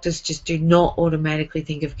 The doctors just do not automatically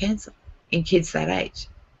think of cancer in kids that age.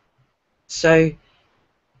 So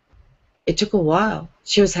it took a while.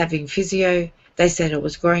 She was having physio. They said it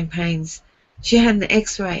was growing pains. She had an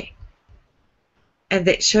x-ray, and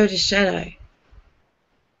that showed a shadow.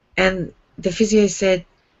 And the physio said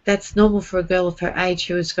that's normal for a girl of her age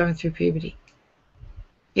who was going through puberty.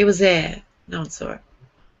 It was there. No one saw it.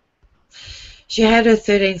 She had her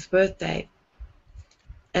 13th birthday,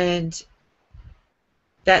 and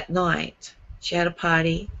that night she had a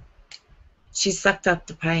party. She sucked up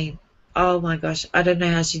the pain. Oh my gosh, I don't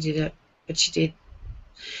know how she did it, but she did.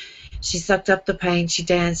 She sucked up the pain, she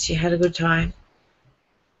danced, she had a good time.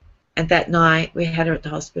 And that night we had her at the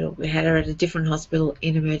hospital. We had her at a different hospital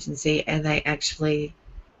in emergency, and they actually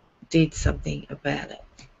did something about it.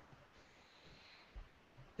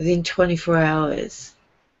 Within 24 hours,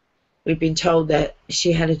 we'd been told that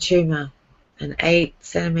she had a tumour, an 8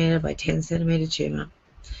 centimetre by 10 centimetre tumour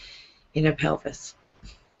in her pelvis,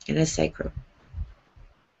 in her sacrum.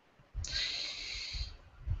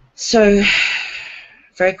 So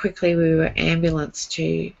very quickly we were ambulanced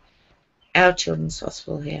to our children's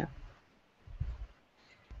hospital here.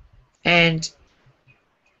 And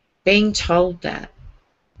being told that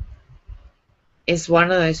is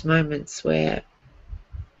one of those moments where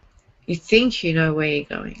you think you know where you're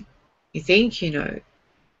going. You think you know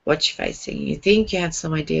what you're facing. You think you have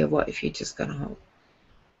some idea of what your future's going to hold.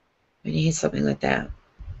 When you hear something like that,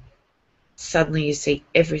 suddenly you see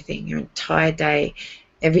everything, your entire day,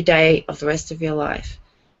 every day of the rest of your life,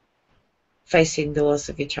 facing the loss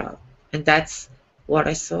of your child. And that's what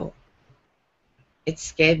I saw. It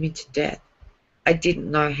scared me to death. I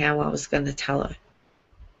didn't know how I was going to tell her.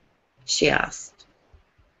 She asked.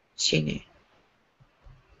 She knew.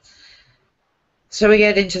 So we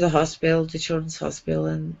get into the hospital, the children's hospital,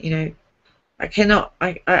 and, you know, I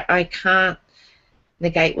can't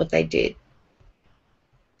negate what they did.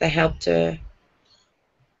 They helped her.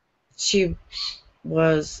 She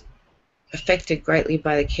was affected greatly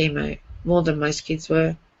by the chemo, more than most kids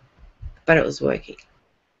were, but it was working.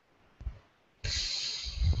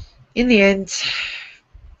 In the end,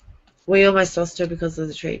 we almost lost her because of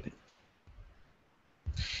the treatment.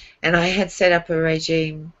 And I had set up a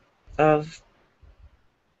regime of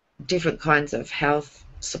different kinds of health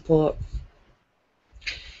support.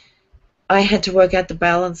 I had to work out the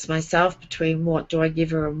balance myself between what do I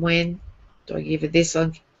give her and when. Do I give her this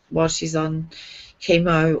on while she's on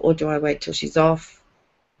chemo, or do I wait till she's off?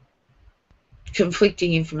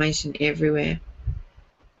 Conflicting information everywhere.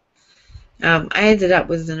 I ended up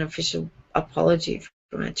with an official apology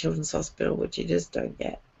from our children's hospital, which you just don't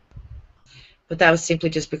get. But that was simply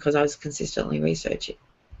just because I was consistently researching.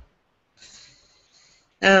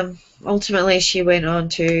 Ultimately, she went on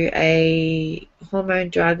to a hormone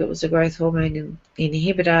drug. It was a growth hormone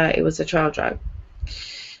inhibitor. It was a trial drug.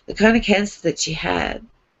 The kind of cancer that she had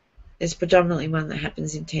is predominantly one that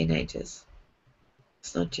happens in teenagers.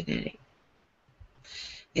 It's not genetic.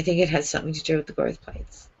 I think it has something to do with the growth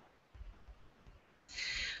plates.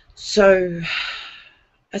 So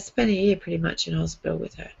I spent a year pretty much in hospital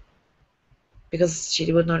with her, because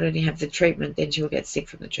she would not only have the treatment, then she would get sick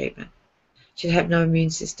from the treatment. She'd have no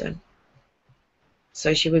immune system.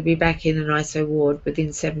 So she would be back in an ISO ward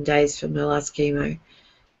within 7 days from her last chemo,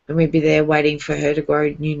 and we'd be there waiting for her to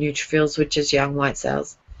grow new neutrophils, which is young white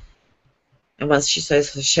cells. And once she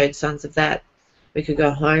showed signs of that, we could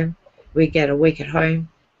go home. We'd get a week at home,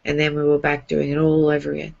 and then we were back doing it all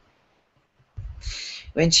over again.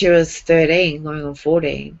 When she was 13, going on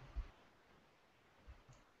 14,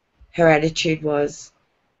 her attitude was,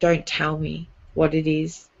 don't tell me what it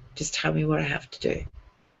is, just tell me what I have to do.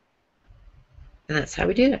 And that's how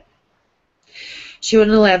we did it. She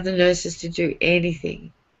wouldn't allow the nurses to do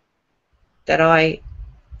anything that I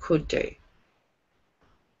could do.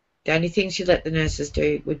 The only thing she let the nurses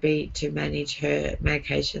do would be to manage her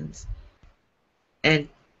medications and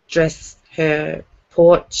dress her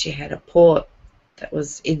port. She had a port that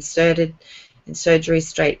was inserted in surgery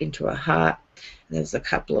straight into her heart. And there was a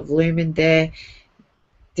couple of lumen there.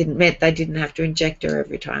 Meant they didn't have to inject her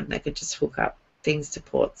every time. They could just hook up things to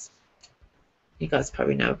ports. You guys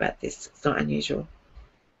probably know about this. It's not unusual.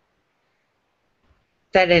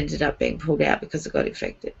 that ended up being pulled out because it got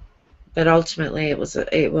infected. But ultimately, it was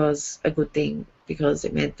a good thing because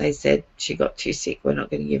it meant they said she got too sick. We're not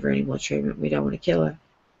going to give her any more treatment. We don't want to kill her.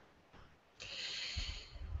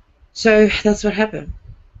 So that's what happened.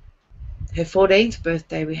 Her 14th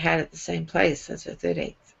birthday we had at the same place as her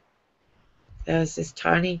 13th. There was this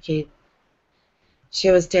tiny kid.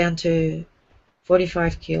 She was down to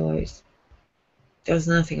 45 kilos. There was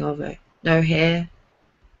nothing of her. No hair,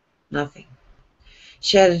 nothing.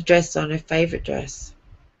 She had a dress on, her favourite dress,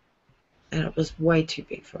 and it was way too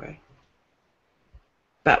big for her.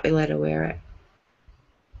 But we let her wear it.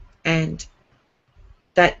 And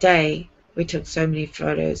that day, we took so many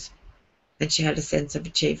photos, and she had a sense of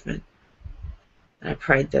achievement. And I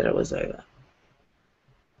prayed that it was over.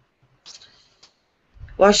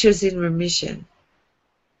 While she was in remission,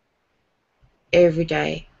 every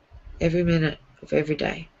day, every minute of every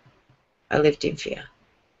day, I lived in fear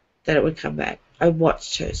that it would come back. I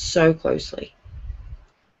watched her so closely.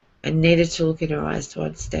 I needed to look in her eyes to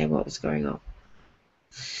understand what was going on.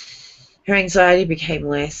 Her anxiety became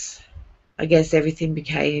less. I guess everything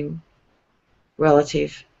became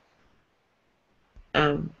relative.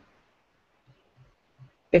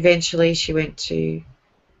 Eventually she went to,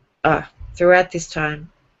 throughout this time,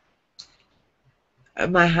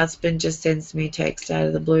 my husband just sends me a text out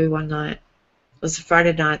of the blue one night. It was a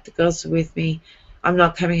Friday night. The girls were with me. I'm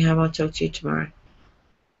not coming home. I'll talk to you tomorrow.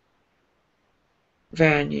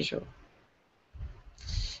 Very unusual.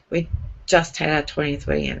 We just had our 20th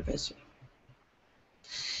wedding anniversary.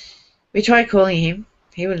 We tried calling him.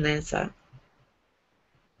 He wouldn't answer.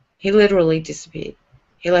 He literally disappeared.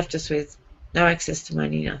 He left us with no access to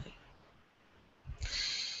money, nothing.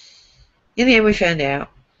 In the end, we found out.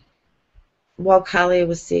 While Kalia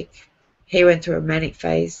was sick, he went through a manic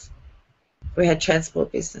phase. We had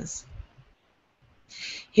transport business.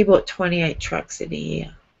 He bought 28 trucks in a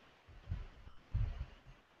year.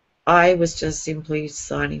 I was just simply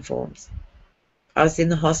signing forms. I was in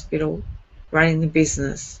the hospital running the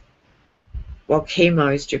business while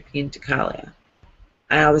chemo was dripping into Kalia.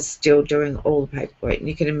 And I was still doing all the paperwork. And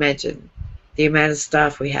you can imagine the amount of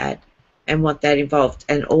staff we had and what that involved.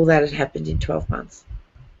 And all that had happened in 12 months.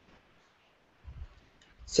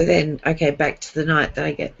 So then, okay, back to the night that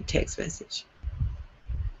I get the text message.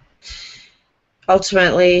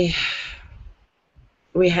 Ultimately,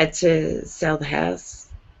 we had to sell the house.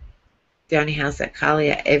 The only house that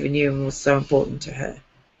Kalia ever knew and was so important to her.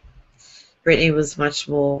 Brittany was much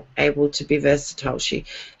more able to be versatile.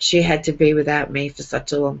 She had to be without me for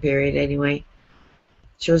such a long period anyway.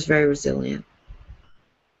 She was very resilient.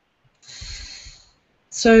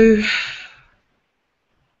 So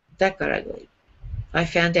that got ugly. I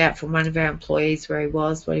found out from one of our employees where he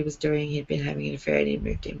was, what he was doing. He'd been having an affair and he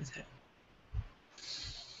moved in with her.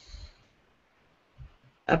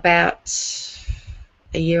 About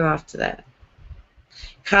a year after that,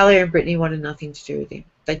 Kalia and Brittany wanted nothing to do with him.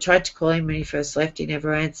 They tried to call him when he first left. He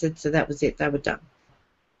never answered, so that was it. They were done.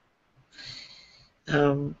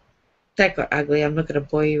 That got ugly. I'm not going to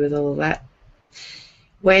bore you with all of that.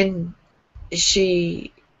 When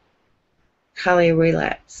Kalia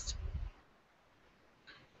relapsed,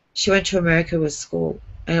 she went to America with school,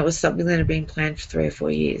 and it was something that had been planned for 3 or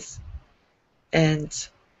 4 years. And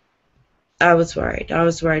I was worried. I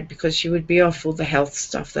was worried because she would be off all the health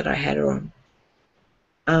stuff that I had her on.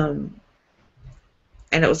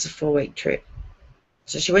 And it was a 4-week trip.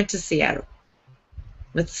 So she went to Seattle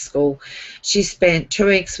with the school. She spent 2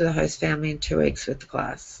 weeks with the host family and 2 weeks with the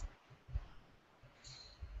class.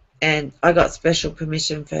 And I got special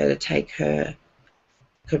permission for her to take her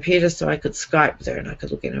computer so I could Skype with her and I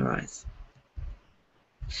could look in her eyes.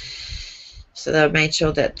 So they made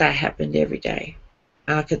sure that that happened every day.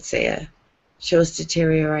 And I could see her. She was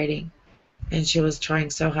deteriorating and she was trying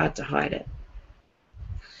so hard to hide it.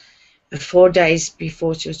 And 4 days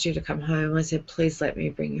before she was due to come home, I said, please let me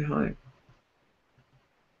bring you home.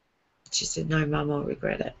 She said, no, Mum, I'll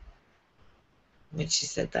regret it. When she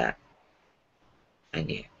said that, I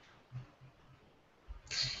knew.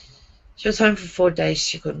 She was home for 4 days.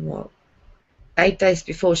 She couldn't walk. 8 days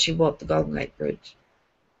before, she walked the Golden Gate Bridge.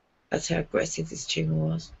 That's how aggressive this tumour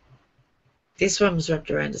was. This one was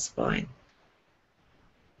wrapped around her spine.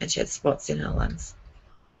 And she had spots in her lungs.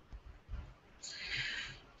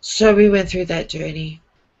 So we went through that journey.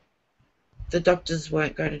 The doctors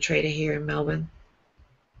weren't going to treat her here in Melbourne.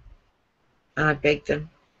 And I begged them.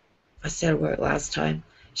 I said it worked last time.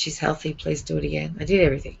 She's healthy. Please do it again. I did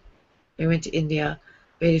everything. We went to India.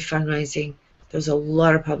 We did fundraising. There was a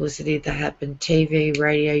lot of publicity that happened. TV,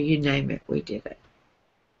 radio, you name it. We did it.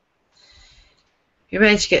 We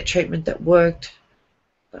managed to get treatment that worked,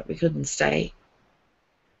 but we couldn't stay.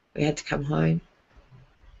 We had to come home.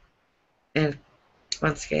 And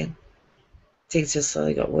once again, things just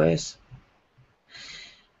slowly got worse.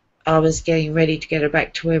 I was getting ready to get her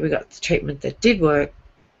back to where we got the treatment that did work,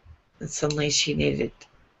 and suddenly she needed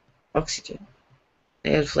oxygen.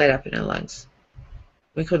 It had flared up in her lungs.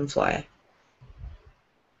 We couldn't fly her.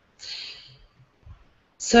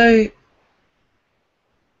 So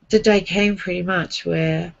the day came pretty much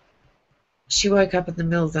where she woke up in the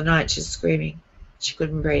middle of the night just screaming. She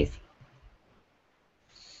couldn't breathe.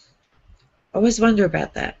 I always wonder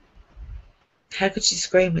about that. How could she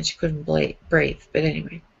scream when she couldn't breathe? But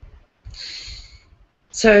anyway.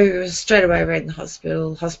 So straight away we're in the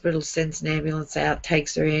hospital. Hospital sends an ambulance out,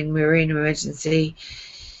 takes her in. We were in emergency.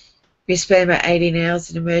 We spent about 18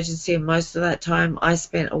 hours in emergency, and most of that time I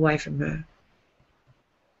spent away from her.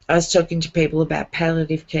 I was talking to people about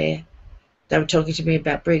palliative care. They were talking to me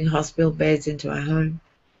about bringing hospital beds into our home.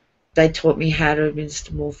 They taught me how to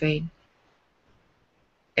administer morphine.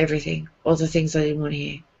 Everything. All the things I didn't want to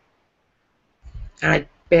hear. And I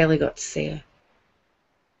barely got to see her.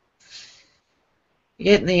 We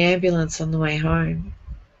get in the ambulance on the way home,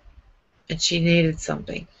 and she needed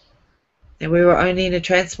something. And we were only in a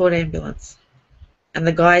transport ambulance. And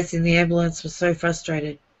the guys in the ambulance were so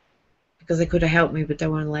frustrated because they could have helped me, but they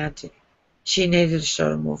weren't allowed to. She needed a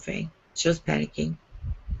shot of morphine. She was panicking.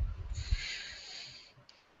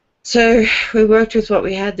 So we worked with what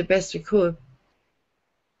we had the best we could.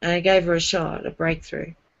 And I gave her a shot, a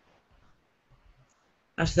breakthrough.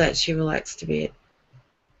 After that, she relaxed a bit.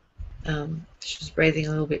 She was breathing a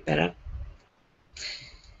little bit better. By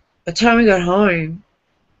the time we got home,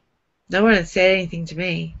 no one had said anything to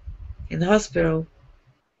me in the hospital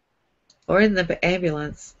or in the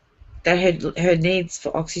ambulance that her needs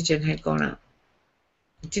for oxygen had gone up.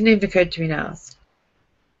 It didn't even occur to me to ask.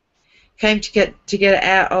 Came to get her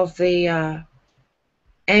out of the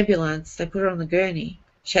ambulance. They put her on the gurney.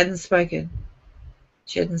 She hadn't spoken.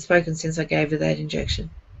 She hadn't spoken since I gave her that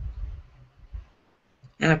injection.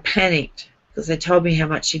 And I panicked because they told me how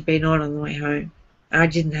much she'd been on the way home. I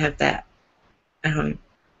didn't have that at home.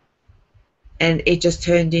 And it just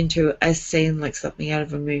turned into a scene like something out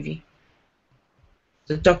of a movie.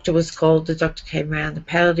 The doctor was called. The doctor came around. The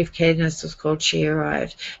palliative care nurse was called. She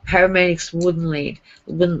arrived. Paramedics wouldn't leave.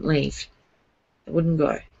 They wouldn't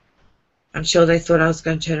go. I'm sure they thought I was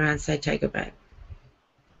going to turn around and say, take her back.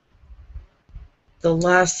 The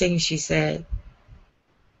last thing she said,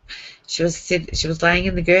 she was laying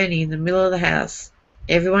in the gurney in the middle of the house.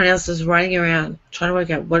 Everyone else was running around trying to work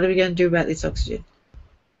out, what are we going to do about this oxygen?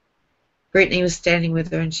 Brittany was standing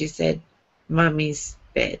with her and she said, Mummy's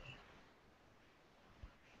bed.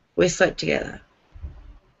 We slept together.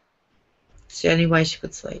 It's the only way she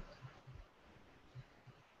could sleep.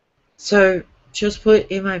 So she was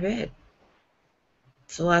put in my bed.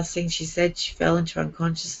 It's the last thing she said. She fell into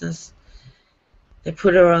unconsciousness. They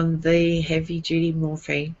put her on the heavy-duty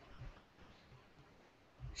morphine.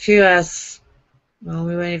 A few hours, well,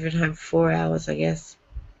 we weren't even home for 4 hours, I guess.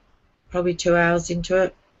 Probably 2 hours into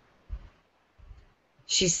it.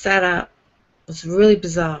 She sat up. It was really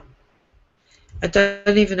bizarre. I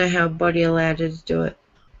don't even know how her body allowed her to do it.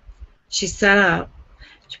 She sat up.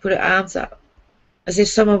 She put her arms up as if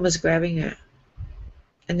someone was grabbing her.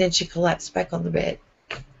 And then she collapsed back on the bed.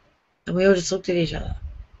 And we all just looked at each other.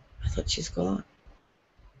 I thought, she's gone.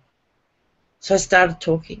 So I started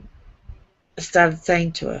talking. I started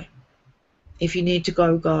saying to her, if you need to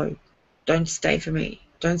go, go. Don't stay for me.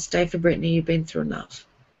 Don't stay for Brittany. You've been through enough.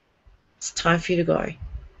 It's time for you to go.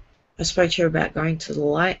 I spoke to her about going to the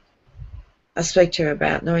light. I spoke to her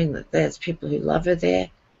about knowing that there's people who love her there.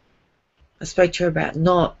 I spoke to her about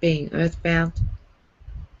not being earthbound.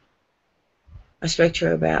 I spoke to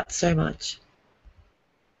her about so much.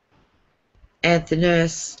 And the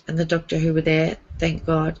nurse and the doctor who were there, thank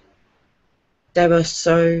God, they were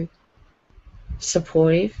so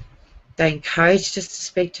supportive. They encouraged us to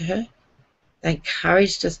speak to her. They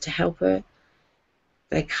encouraged us to help her.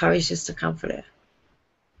 They encouraged us to comfort her.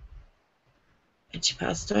 And she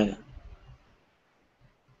passed over.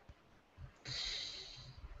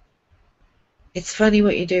 It's funny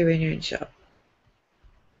what you do when you're in shock.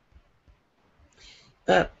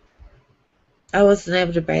 But I wasn't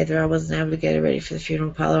able to bathe her. I wasn't able to get her ready for the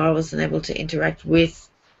funeral parlour. I wasn't able to interact with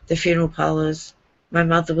the funeral parlours. My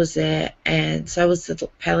mother was there, and so was the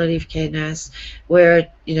palliative care nurse. We're,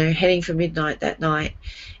 heading for midnight that night,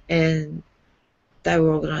 and they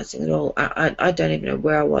were organising it all. I don't even know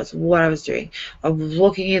where I was, what I was doing. I was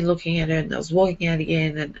walking in, looking at her, and I was walking out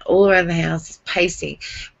again, and all around the house, pacing.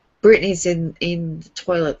 Brittany's in the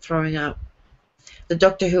toilet throwing up. The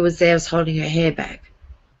doctor who was there was holding her hair back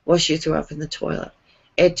while she threw up in the toilet.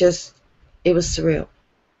 it was surreal.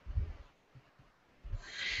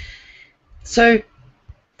 So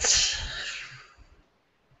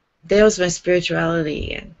there was my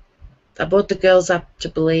spirituality, and I brought the girls up to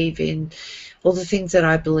believe in all the things that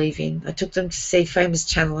I believe in. I took them to see famous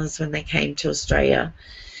channelers when they came to Australia.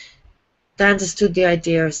 They understood the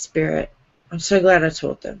idea of spirit. I'm so glad I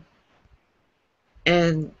taught them.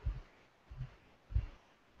 And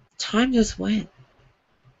time just went.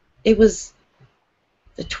 It was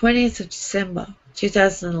the 20th of December,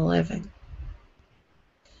 2011.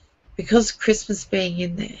 Because of Christmas being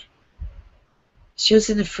in there, she was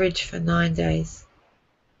in the fridge for 9 days.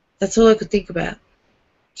 That's all I could think about.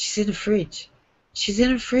 She's in a fridge. She's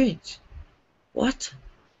in a fridge. What?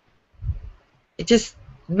 It just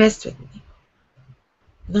messed with me.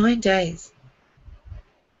 9 days.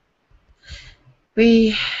 We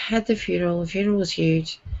had the funeral. The funeral was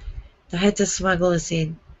huge. They had to smuggle us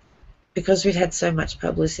in because we'd had so much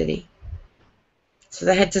publicity. So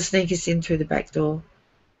they had to sneak us in through the back door.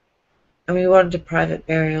 And we wanted a private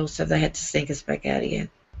burial, so they had to sneak us back out again.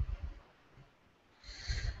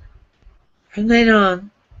 From then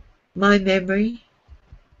on, my memory,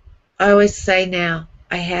 I always say now,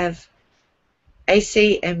 I have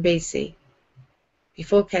AC and BC,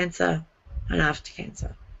 before cancer and after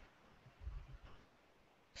cancer.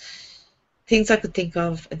 Things I could think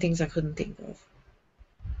of and things I couldn't think of.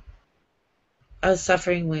 I was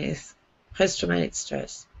suffering with post-traumatic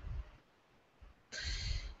stress.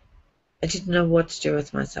 I didn't know what to do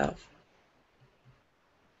with myself.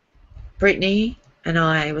 Brittany and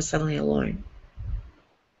I were suddenly alone,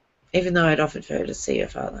 even though I'd offered for her to see her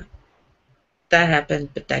father. That happened,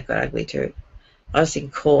 but that got ugly too. I was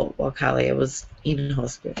in court while Kalia was in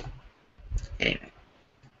hospital. Anyway.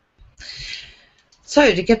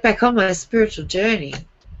 So, to get back on my spiritual journey,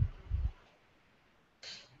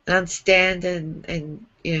 and understand and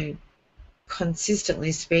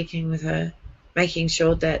consistently speaking with her, making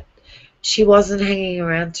sure that she wasn't hanging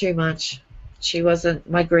around too much.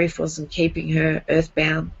 My grief wasn't keeping her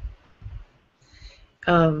earthbound.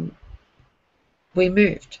 We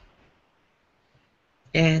moved.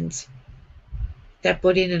 And that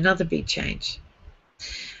brought in another big change.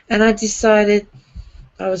 And I decided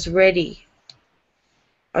I was ready.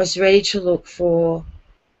 I was ready to look for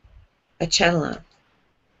a channeler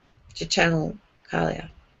to channel Kalia.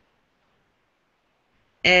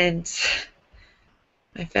 And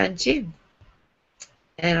I found Jim.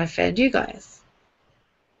 And I found you guys.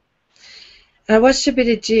 And I watched a bit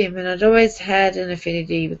of Jim, and I'd always had an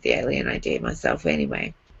affinity with the alien idea myself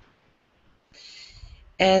anyway.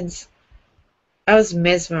 And I was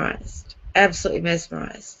mesmerized, absolutely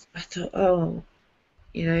mesmerized. I thought, oh,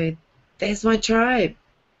 there's my tribe.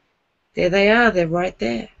 There they are, they're right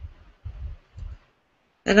there.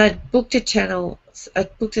 And I booked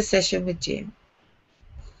a session with Jim.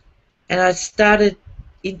 And I started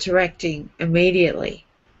interacting immediately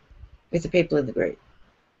with the people in the group.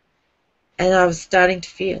 And I was starting to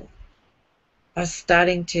feel. I was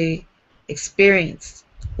starting to experience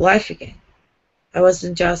life again. I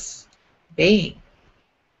wasn't just being.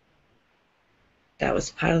 That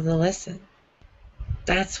was part of the lesson.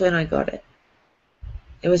 That's when I got it.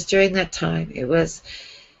 It was during that time. It was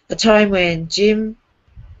a time when Jim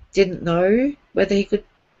didn't know whether he could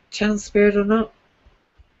channel spirit or not.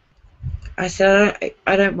 I said,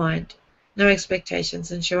 I don't mind. No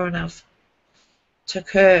expectations. And sure enough, took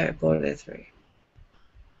her, brought her through.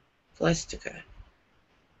 Blessed took her.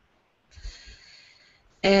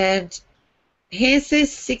 And here's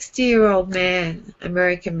this 60-year-old man,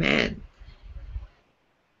 American man,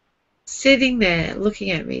 sitting there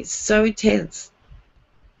looking at me, so intense,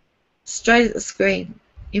 straight at the screen,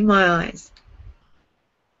 in my eyes,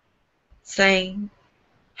 saying,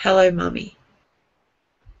 "Hello, Mummy."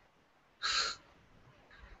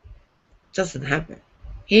 Doesn't happen.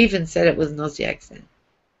 He even said it with an Aussie accent.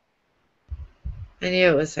 I knew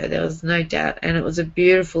it was her, there was no doubt, and it was a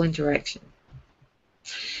beautiful interaction.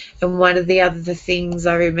 And one of the other things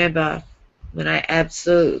I remember when I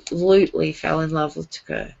absolutely fell in love with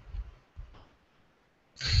Tukur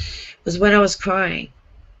was when I was crying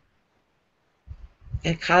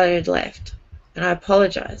and Carla had left, and I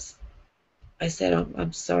apologized. I said,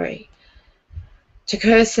 I'm sorry.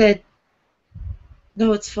 Tukur said,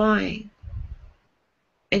 "No, it's fine."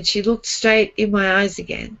 And she looked straight in my eyes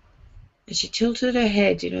again, and she tilted her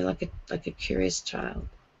head, like a curious child.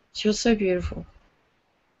 She was so beautiful.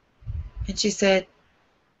 And she said,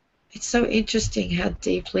 "It's so interesting how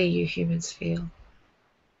deeply you humans feel."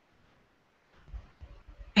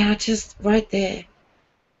 And I just, right there,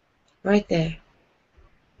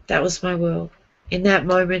 that was my world. In that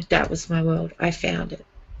moment, that was my world. I found it.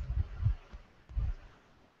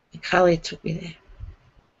 And Kalia took me there.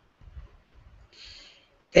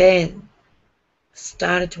 Then I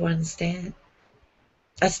started to understand.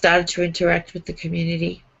 I started to interact with the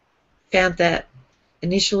community. Found that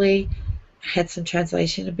initially I had some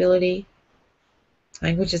translation ability.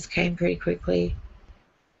 Languages came pretty quickly.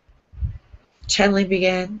 Channeling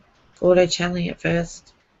began. Auto-channeling at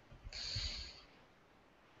first.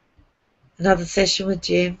 Another session with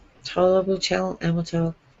Jim. Told I will channel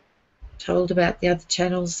𝗪𝗘𝗧𝗏. Told about the other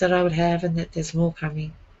channels that I would have and that there's more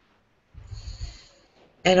coming.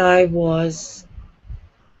 And I was,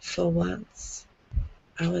 for once,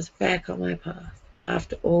 I was back on my path.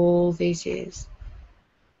 After all these years,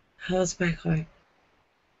 I was back home.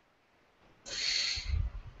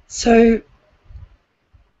 So,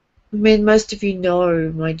 I mean, most of you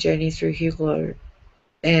know my journey through Hucolo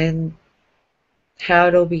and how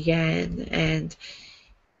it all began and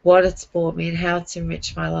what it's brought me and how it's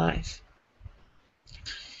enriched my life.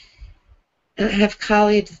 And I have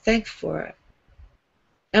Kalia to thank for it.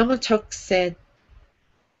 𝗪𝗪𝗡𝗧𝗏 said,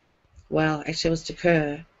 well, actually it was to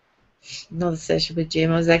Kerr, another session with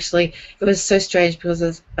Jim. It was so strange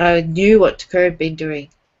because I knew what Kerr had been doing.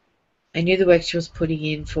 I knew the work she was putting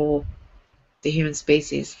in for the human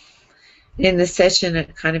species. In the session,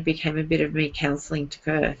 it kind of became a bit of me counseling to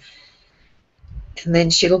Kerr. And then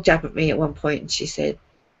she looked up at me at one point and she said,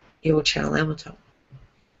 you will channel 𝗪𝗪𝗡𝗧𝗏.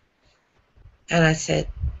 And I said,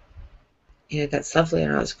 you know, that's lovely,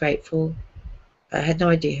 and I was grateful. I had no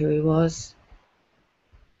idea who he was.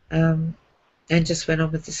 And just went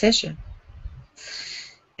on with the session.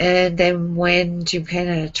 And then when Jim came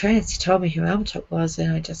out of trance, he told me who 𝗪𝗪𝗡𝗧𝗏 was,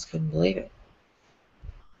 and I just couldn't believe it.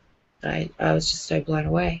 I was just so blown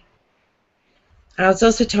away. And I was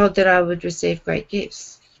also told that I would receive great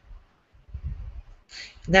gifts.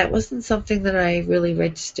 And that wasn't something that I really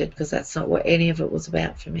registered because that's not what any of it was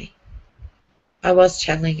about for me. I was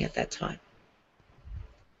channeling at that time.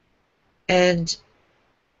 And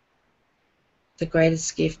the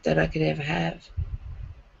greatest gift that I could ever have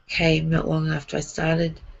came not long after I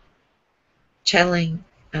started channeling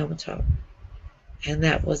𝗪𝗪𝗡𝗧𝗏, and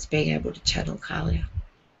that was being able to channel Kalia.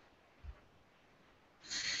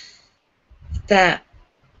 That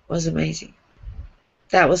was amazing.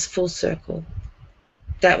 That was full circle.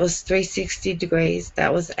 That was 360 degrees.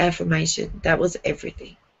 That was affirmation. That was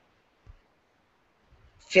everything.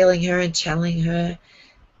 Feeling her and channeling her,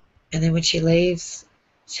 and then when she leaves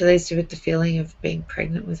with the feeling of being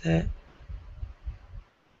pregnant with her.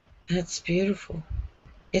 And it's beautiful.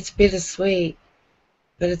 It's bittersweet,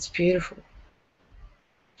 but it's beautiful.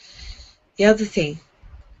 The other thing,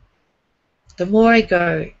 the more I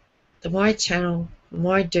go, the more I channel, the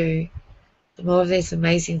more I do, the more of these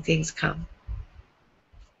amazing things come.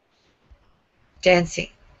 Dancing.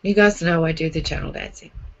 You guys know I do the channel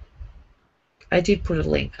dancing. I did put a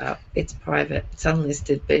link up. It's private. It's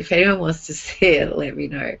unlisted. But if anyone wants to see it, let me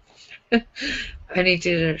know. I only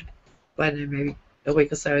did it, I don't know, maybe a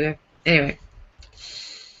week or so ago. Anyway.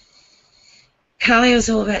 Kalia was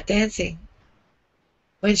all about dancing.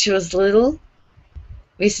 When she was little,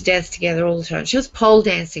 we used to dance together all the time. She was pole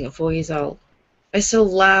dancing at 4 years old. I still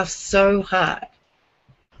laughed so hard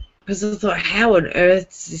because I thought, how on earth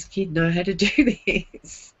does this kid know how to do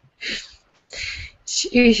this?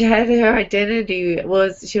 She had her identity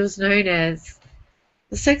she was known as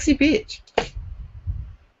the sexy bitch.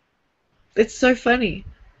 It's so funny.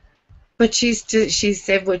 But she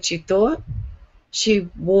said what she thought. She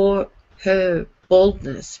wore her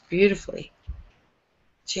boldness beautifully.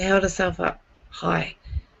 She held herself up high.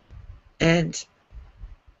 And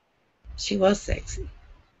she was sexy.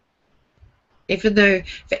 Even though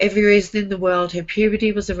for every reason in the world her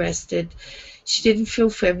puberty was arrested, she didn't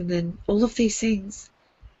feel feminine, all of these things.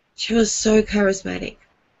 She was so charismatic.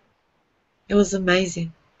 It was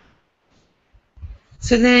amazing.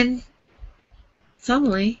 So then,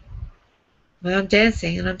 suddenly, when I'm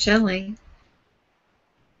dancing and I'm channeling,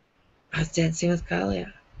 I was dancing with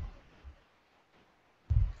Kalia.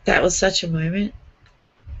 That was such a moment.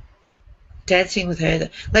 Dancing with her.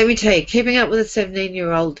 Let me tell you, keeping up with a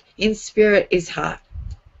 17-year-old in spirit is hard.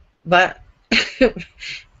 But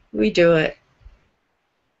we do it.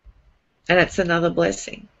 And it's another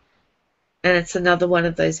blessing. And it's another one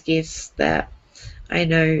of those gifts that I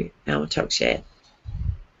know 𝗪𝗪𝗡𝗧𝗏 shared.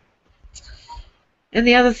 And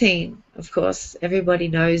the other thing, of course, everybody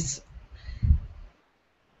knows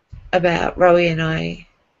about Rowie and I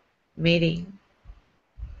meeting.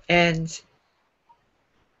 And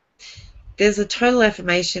there's a total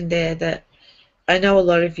affirmation there that I know a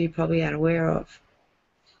lot of you probably aren't aware of.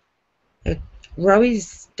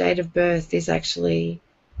 Rowie's date of birth is actually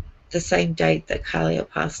the same date that Kalia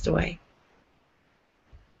passed away.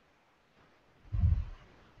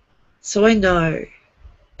 So I know,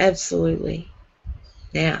 absolutely,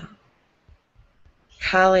 now,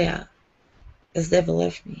 Kalia has never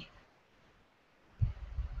left me.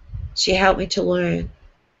 She helped me to learn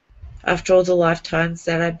after all the lifetimes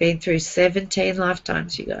that I've been through, 17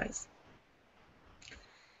 lifetimes, you guys,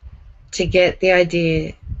 to get the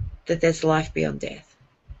idea that there's life beyond death.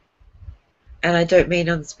 And I don't mean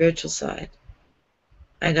on the spiritual side.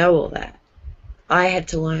 I know all that. I had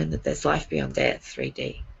to learn that there's life beyond death,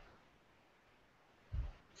 3D.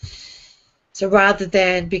 So rather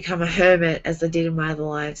than become a hermit, as I did in my other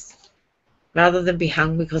lives, rather than be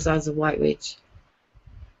hung because I was a white witch,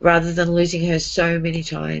 rather than losing her so many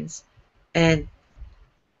times and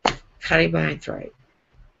cutting my own throat,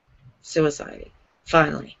 suiciding,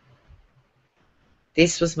 finally,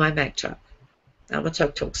 this was my Mac truck.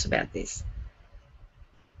 𝗪𝗡𝗕𝗏 talks about this.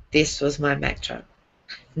 This was my Mac truck.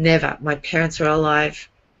 Never. My parents are alive.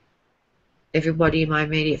 Everybody in my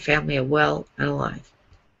immediate family are well and alive.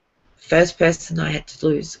 First person I had to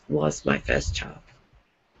lose was my first child.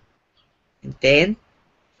 And then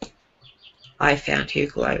I found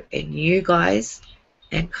Hucolo, and you guys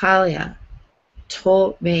and Kalia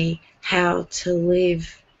taught me how to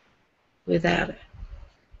live without it.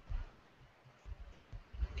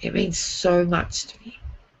 It means so much to me.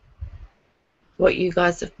 What you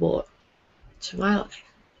guys have brought to my life,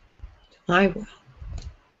 to my world.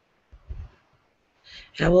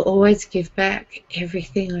 And I will always give back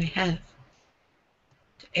everything I have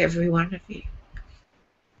to every one of you.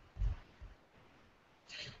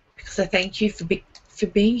 Because I thank you for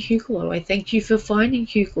being Hucolo. I thank you for finding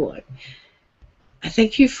Hucolo. I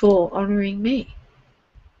thank you for honouring me.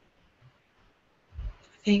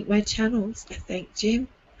 I thank my channels. I thank Jim.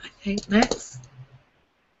 I thank Max.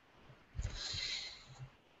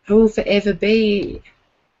 I will forever be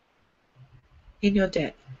in your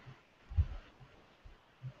debt.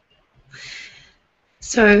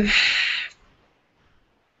 So,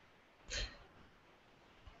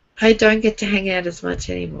 I don't get to hang out as much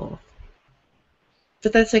anymore.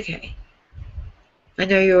 But that's okay. I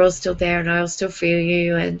know you're all still there and I'll still feel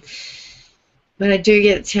you, and when I do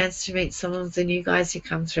get a chance to meet some of the new guys who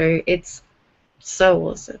come through, it's so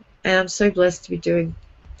awesome. And I'm so blessed to be doing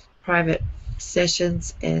private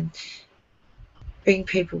sessions and bring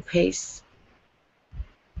people peace.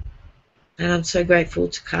 And I'm so grateful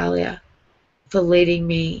to Kalia for leading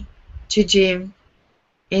me to Jim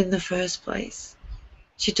in the first place.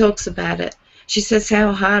 She talks about it. She says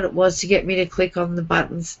how hard it was to get me to click on the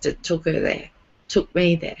buttons that took her there, took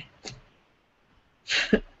me there.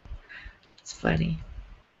 It's funny.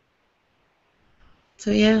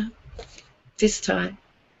 So yeah, this time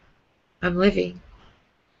I'm living.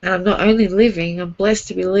 And I'm not only living, I'm blessed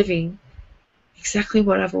to be living exactly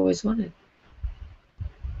what I've always wanted.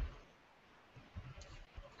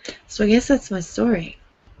 So I guess that's my story.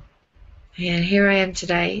 And here I am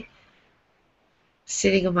today,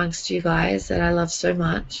 sitting amongst you guys that I love so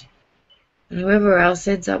much, and whoever else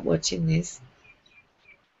ends up watching this,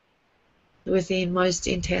 with the most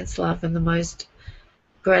intense love and the most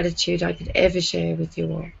gratitude I could ever share with you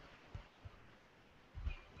all.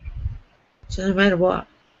 So no matter what,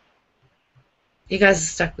 you guys are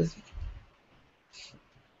stuck with me.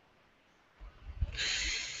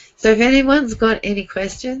 So if anyone's got any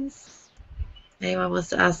questions, anyone wants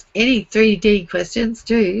to ask any 3D questions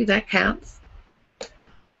too, that counts.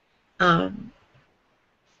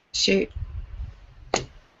 Shoot.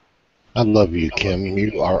 I love you, Kim.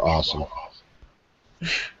 You are awesome.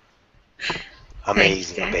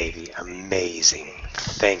 Amazing, Thanks, baby. Amazing.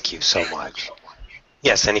 Thank you so much.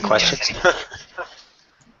 Yes, any questions?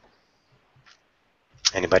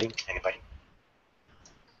 Anybody?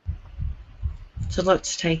 It's a lot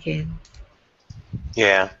to take in.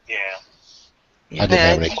 Yeah. I didn't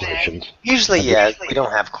have any questions. Usually, yeah, we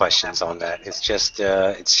don't have questions on that. It's just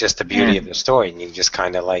the beauty of the story, and you just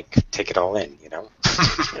kind of like take it all in, you know.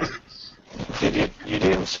 You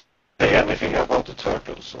didn't say anything about the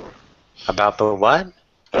turtles or About the what?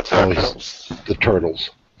 the turtles? The turtles.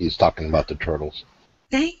 He's talking about the turtles.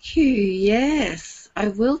 Thank you. Yes, I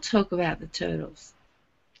will talk about the turtles.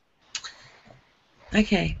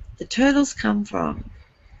 Okay, the turtles come from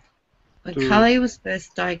when Kalia was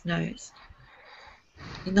first diagnosed.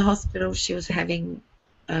 In the hospital, she was having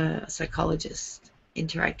a psychologist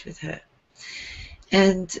interact with her.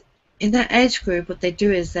 And in that age group, what they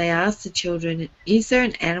do is they ask the children, is there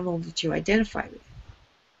an animal that you identify with?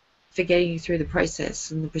 For getting you through the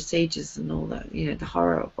process and the procedures and all that, you know, the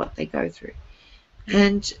horror of what they go through.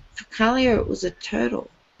 And for Kalia, it was a turtle.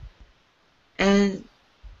 And,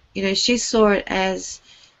 you know, she saw it as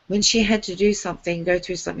when she had to do something, go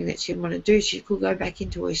through something that she didn't want to do, she could go back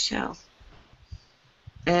into her shell.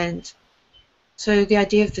 And so the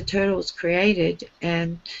idea of the turtle was created,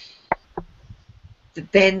 and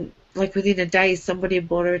then, like within a day, somebody had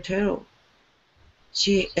bought her a turtle.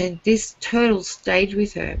 And this turtle stayed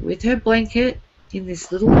with her blanket in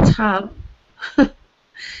this little tub,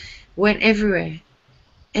 went everywhere.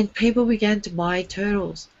 And people began to buy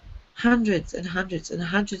turtles, hundreds and hundreds and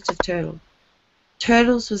hundreds of turtles.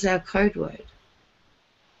 Turtles was our code word.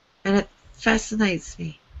 And it fascinates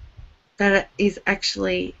me that it is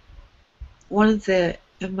actually one of the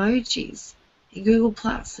emojis in Google+.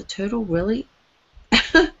 The turtle, really?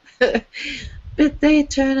 But they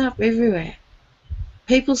turn up everywhere.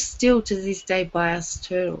 People still to this day buy us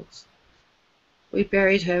turtles. We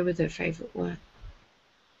buried her with her favourite one.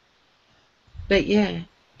 But yeah,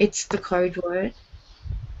 it's the code word.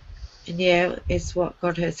 And yeah, it's what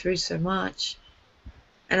got her through so much.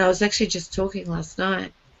 And I was actually just talking last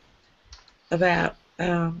night about,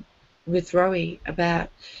 with Rowie, about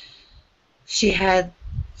she had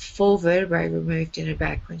 4 vertebrae removed in her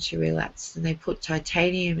back when she relapsed, and they put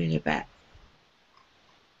titanium in her back.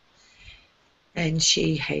 And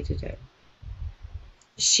she hated it.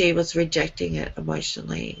 She was rejecting it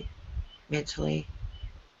emotionally, mentally,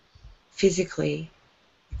 physically,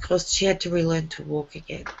 because she had to relearn to walk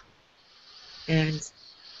again. And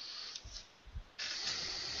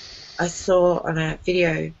I saw on a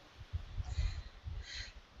video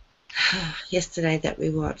yesterday that we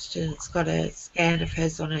watched, and it's got a scan of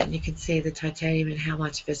hers on it, and you can see the titanium and how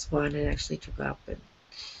much of her spine it actually took up. And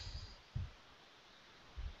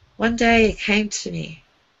one day it came to me,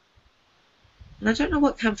 and I don't know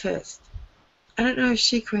what came first. I don't know if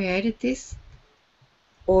she created this,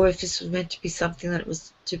 or if this was meant to be something that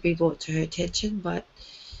was to be brought to her attention, but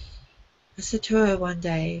I said to her one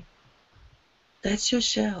day, that's your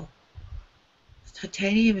shell.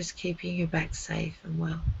 Titanium is keeping you back safe and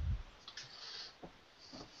well.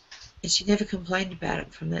 And she never complained about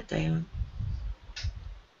it from that day on.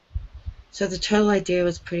 So the turtle idea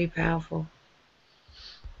was pretty powerful.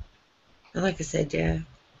 And like I said, yeah,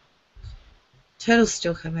 turtles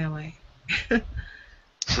still come our way.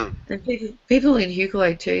 And people in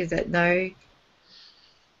Hucolo too that know,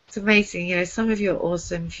 it's amazing. You know, some of you are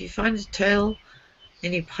awesome. If you find a turtle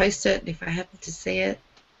and you post it, and if I happen to see it,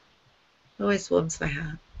 it always warms my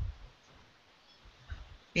heart.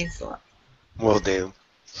 Means a lot. Will do.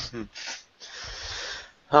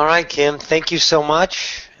 All right, Kim, thank you so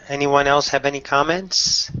much. Anyone else have any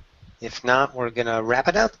comments? If not, we're going to wrap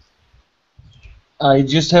it up. I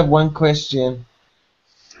just have one question.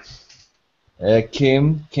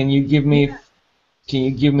 Kim, can you give me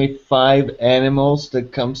 5 animals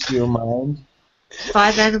that comes to your mind?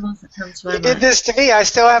 5 animals that come to my mind. You did this to me. I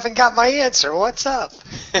still haven't got my answer. What's up?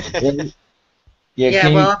 Yeah,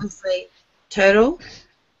 well, obviously, turtle,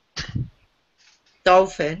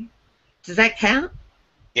 dolphin. Does that count?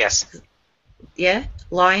 Yes. Yeah,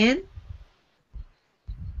 lion.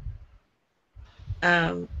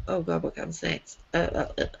 Oh God, what comes next?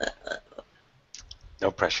 No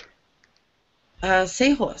pressure.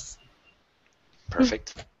 Seahorse.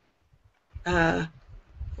 Perfect. One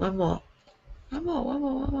more.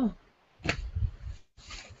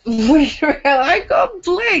 Wait, I got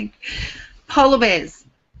blank. Polar bears.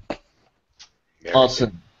 Very Awesome.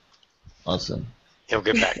 good. Awesome. He'll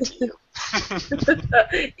get back to you.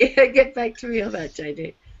 Yeah, get back to me on that,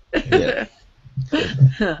 JD. Yeah.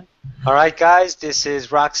 All right, guys, this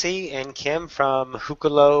is Roxie and Kim from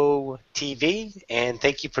Hucolo TV, and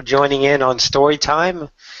thank you for joining in on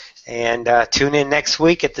Storytime. And tune in next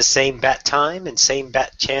week at the same bat time and same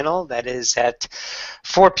bat channel. That is at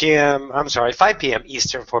 5 p.m.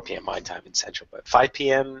 Eastern, 4 p.m. my time in Central, but 5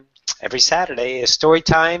 p.m. every Saturday is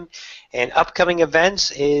Storytime. And upcoming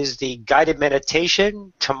events is the guided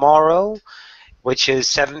meditation tomorrow, which is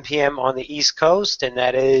 7 p.m. on the East Coast, and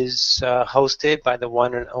that is hosted by the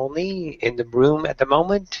one and only in the room at the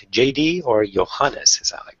moment, JD, or Johannes,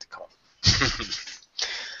 as I like to call him.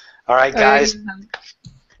 All right, guys.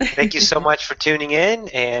 Thank you so much for tuning in,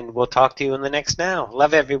 and we'll talk to you in the next now.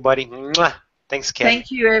 Love everybody. Mwah. Thanks, Kim. Thank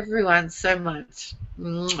you, everyone, so much.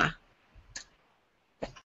 Mwah.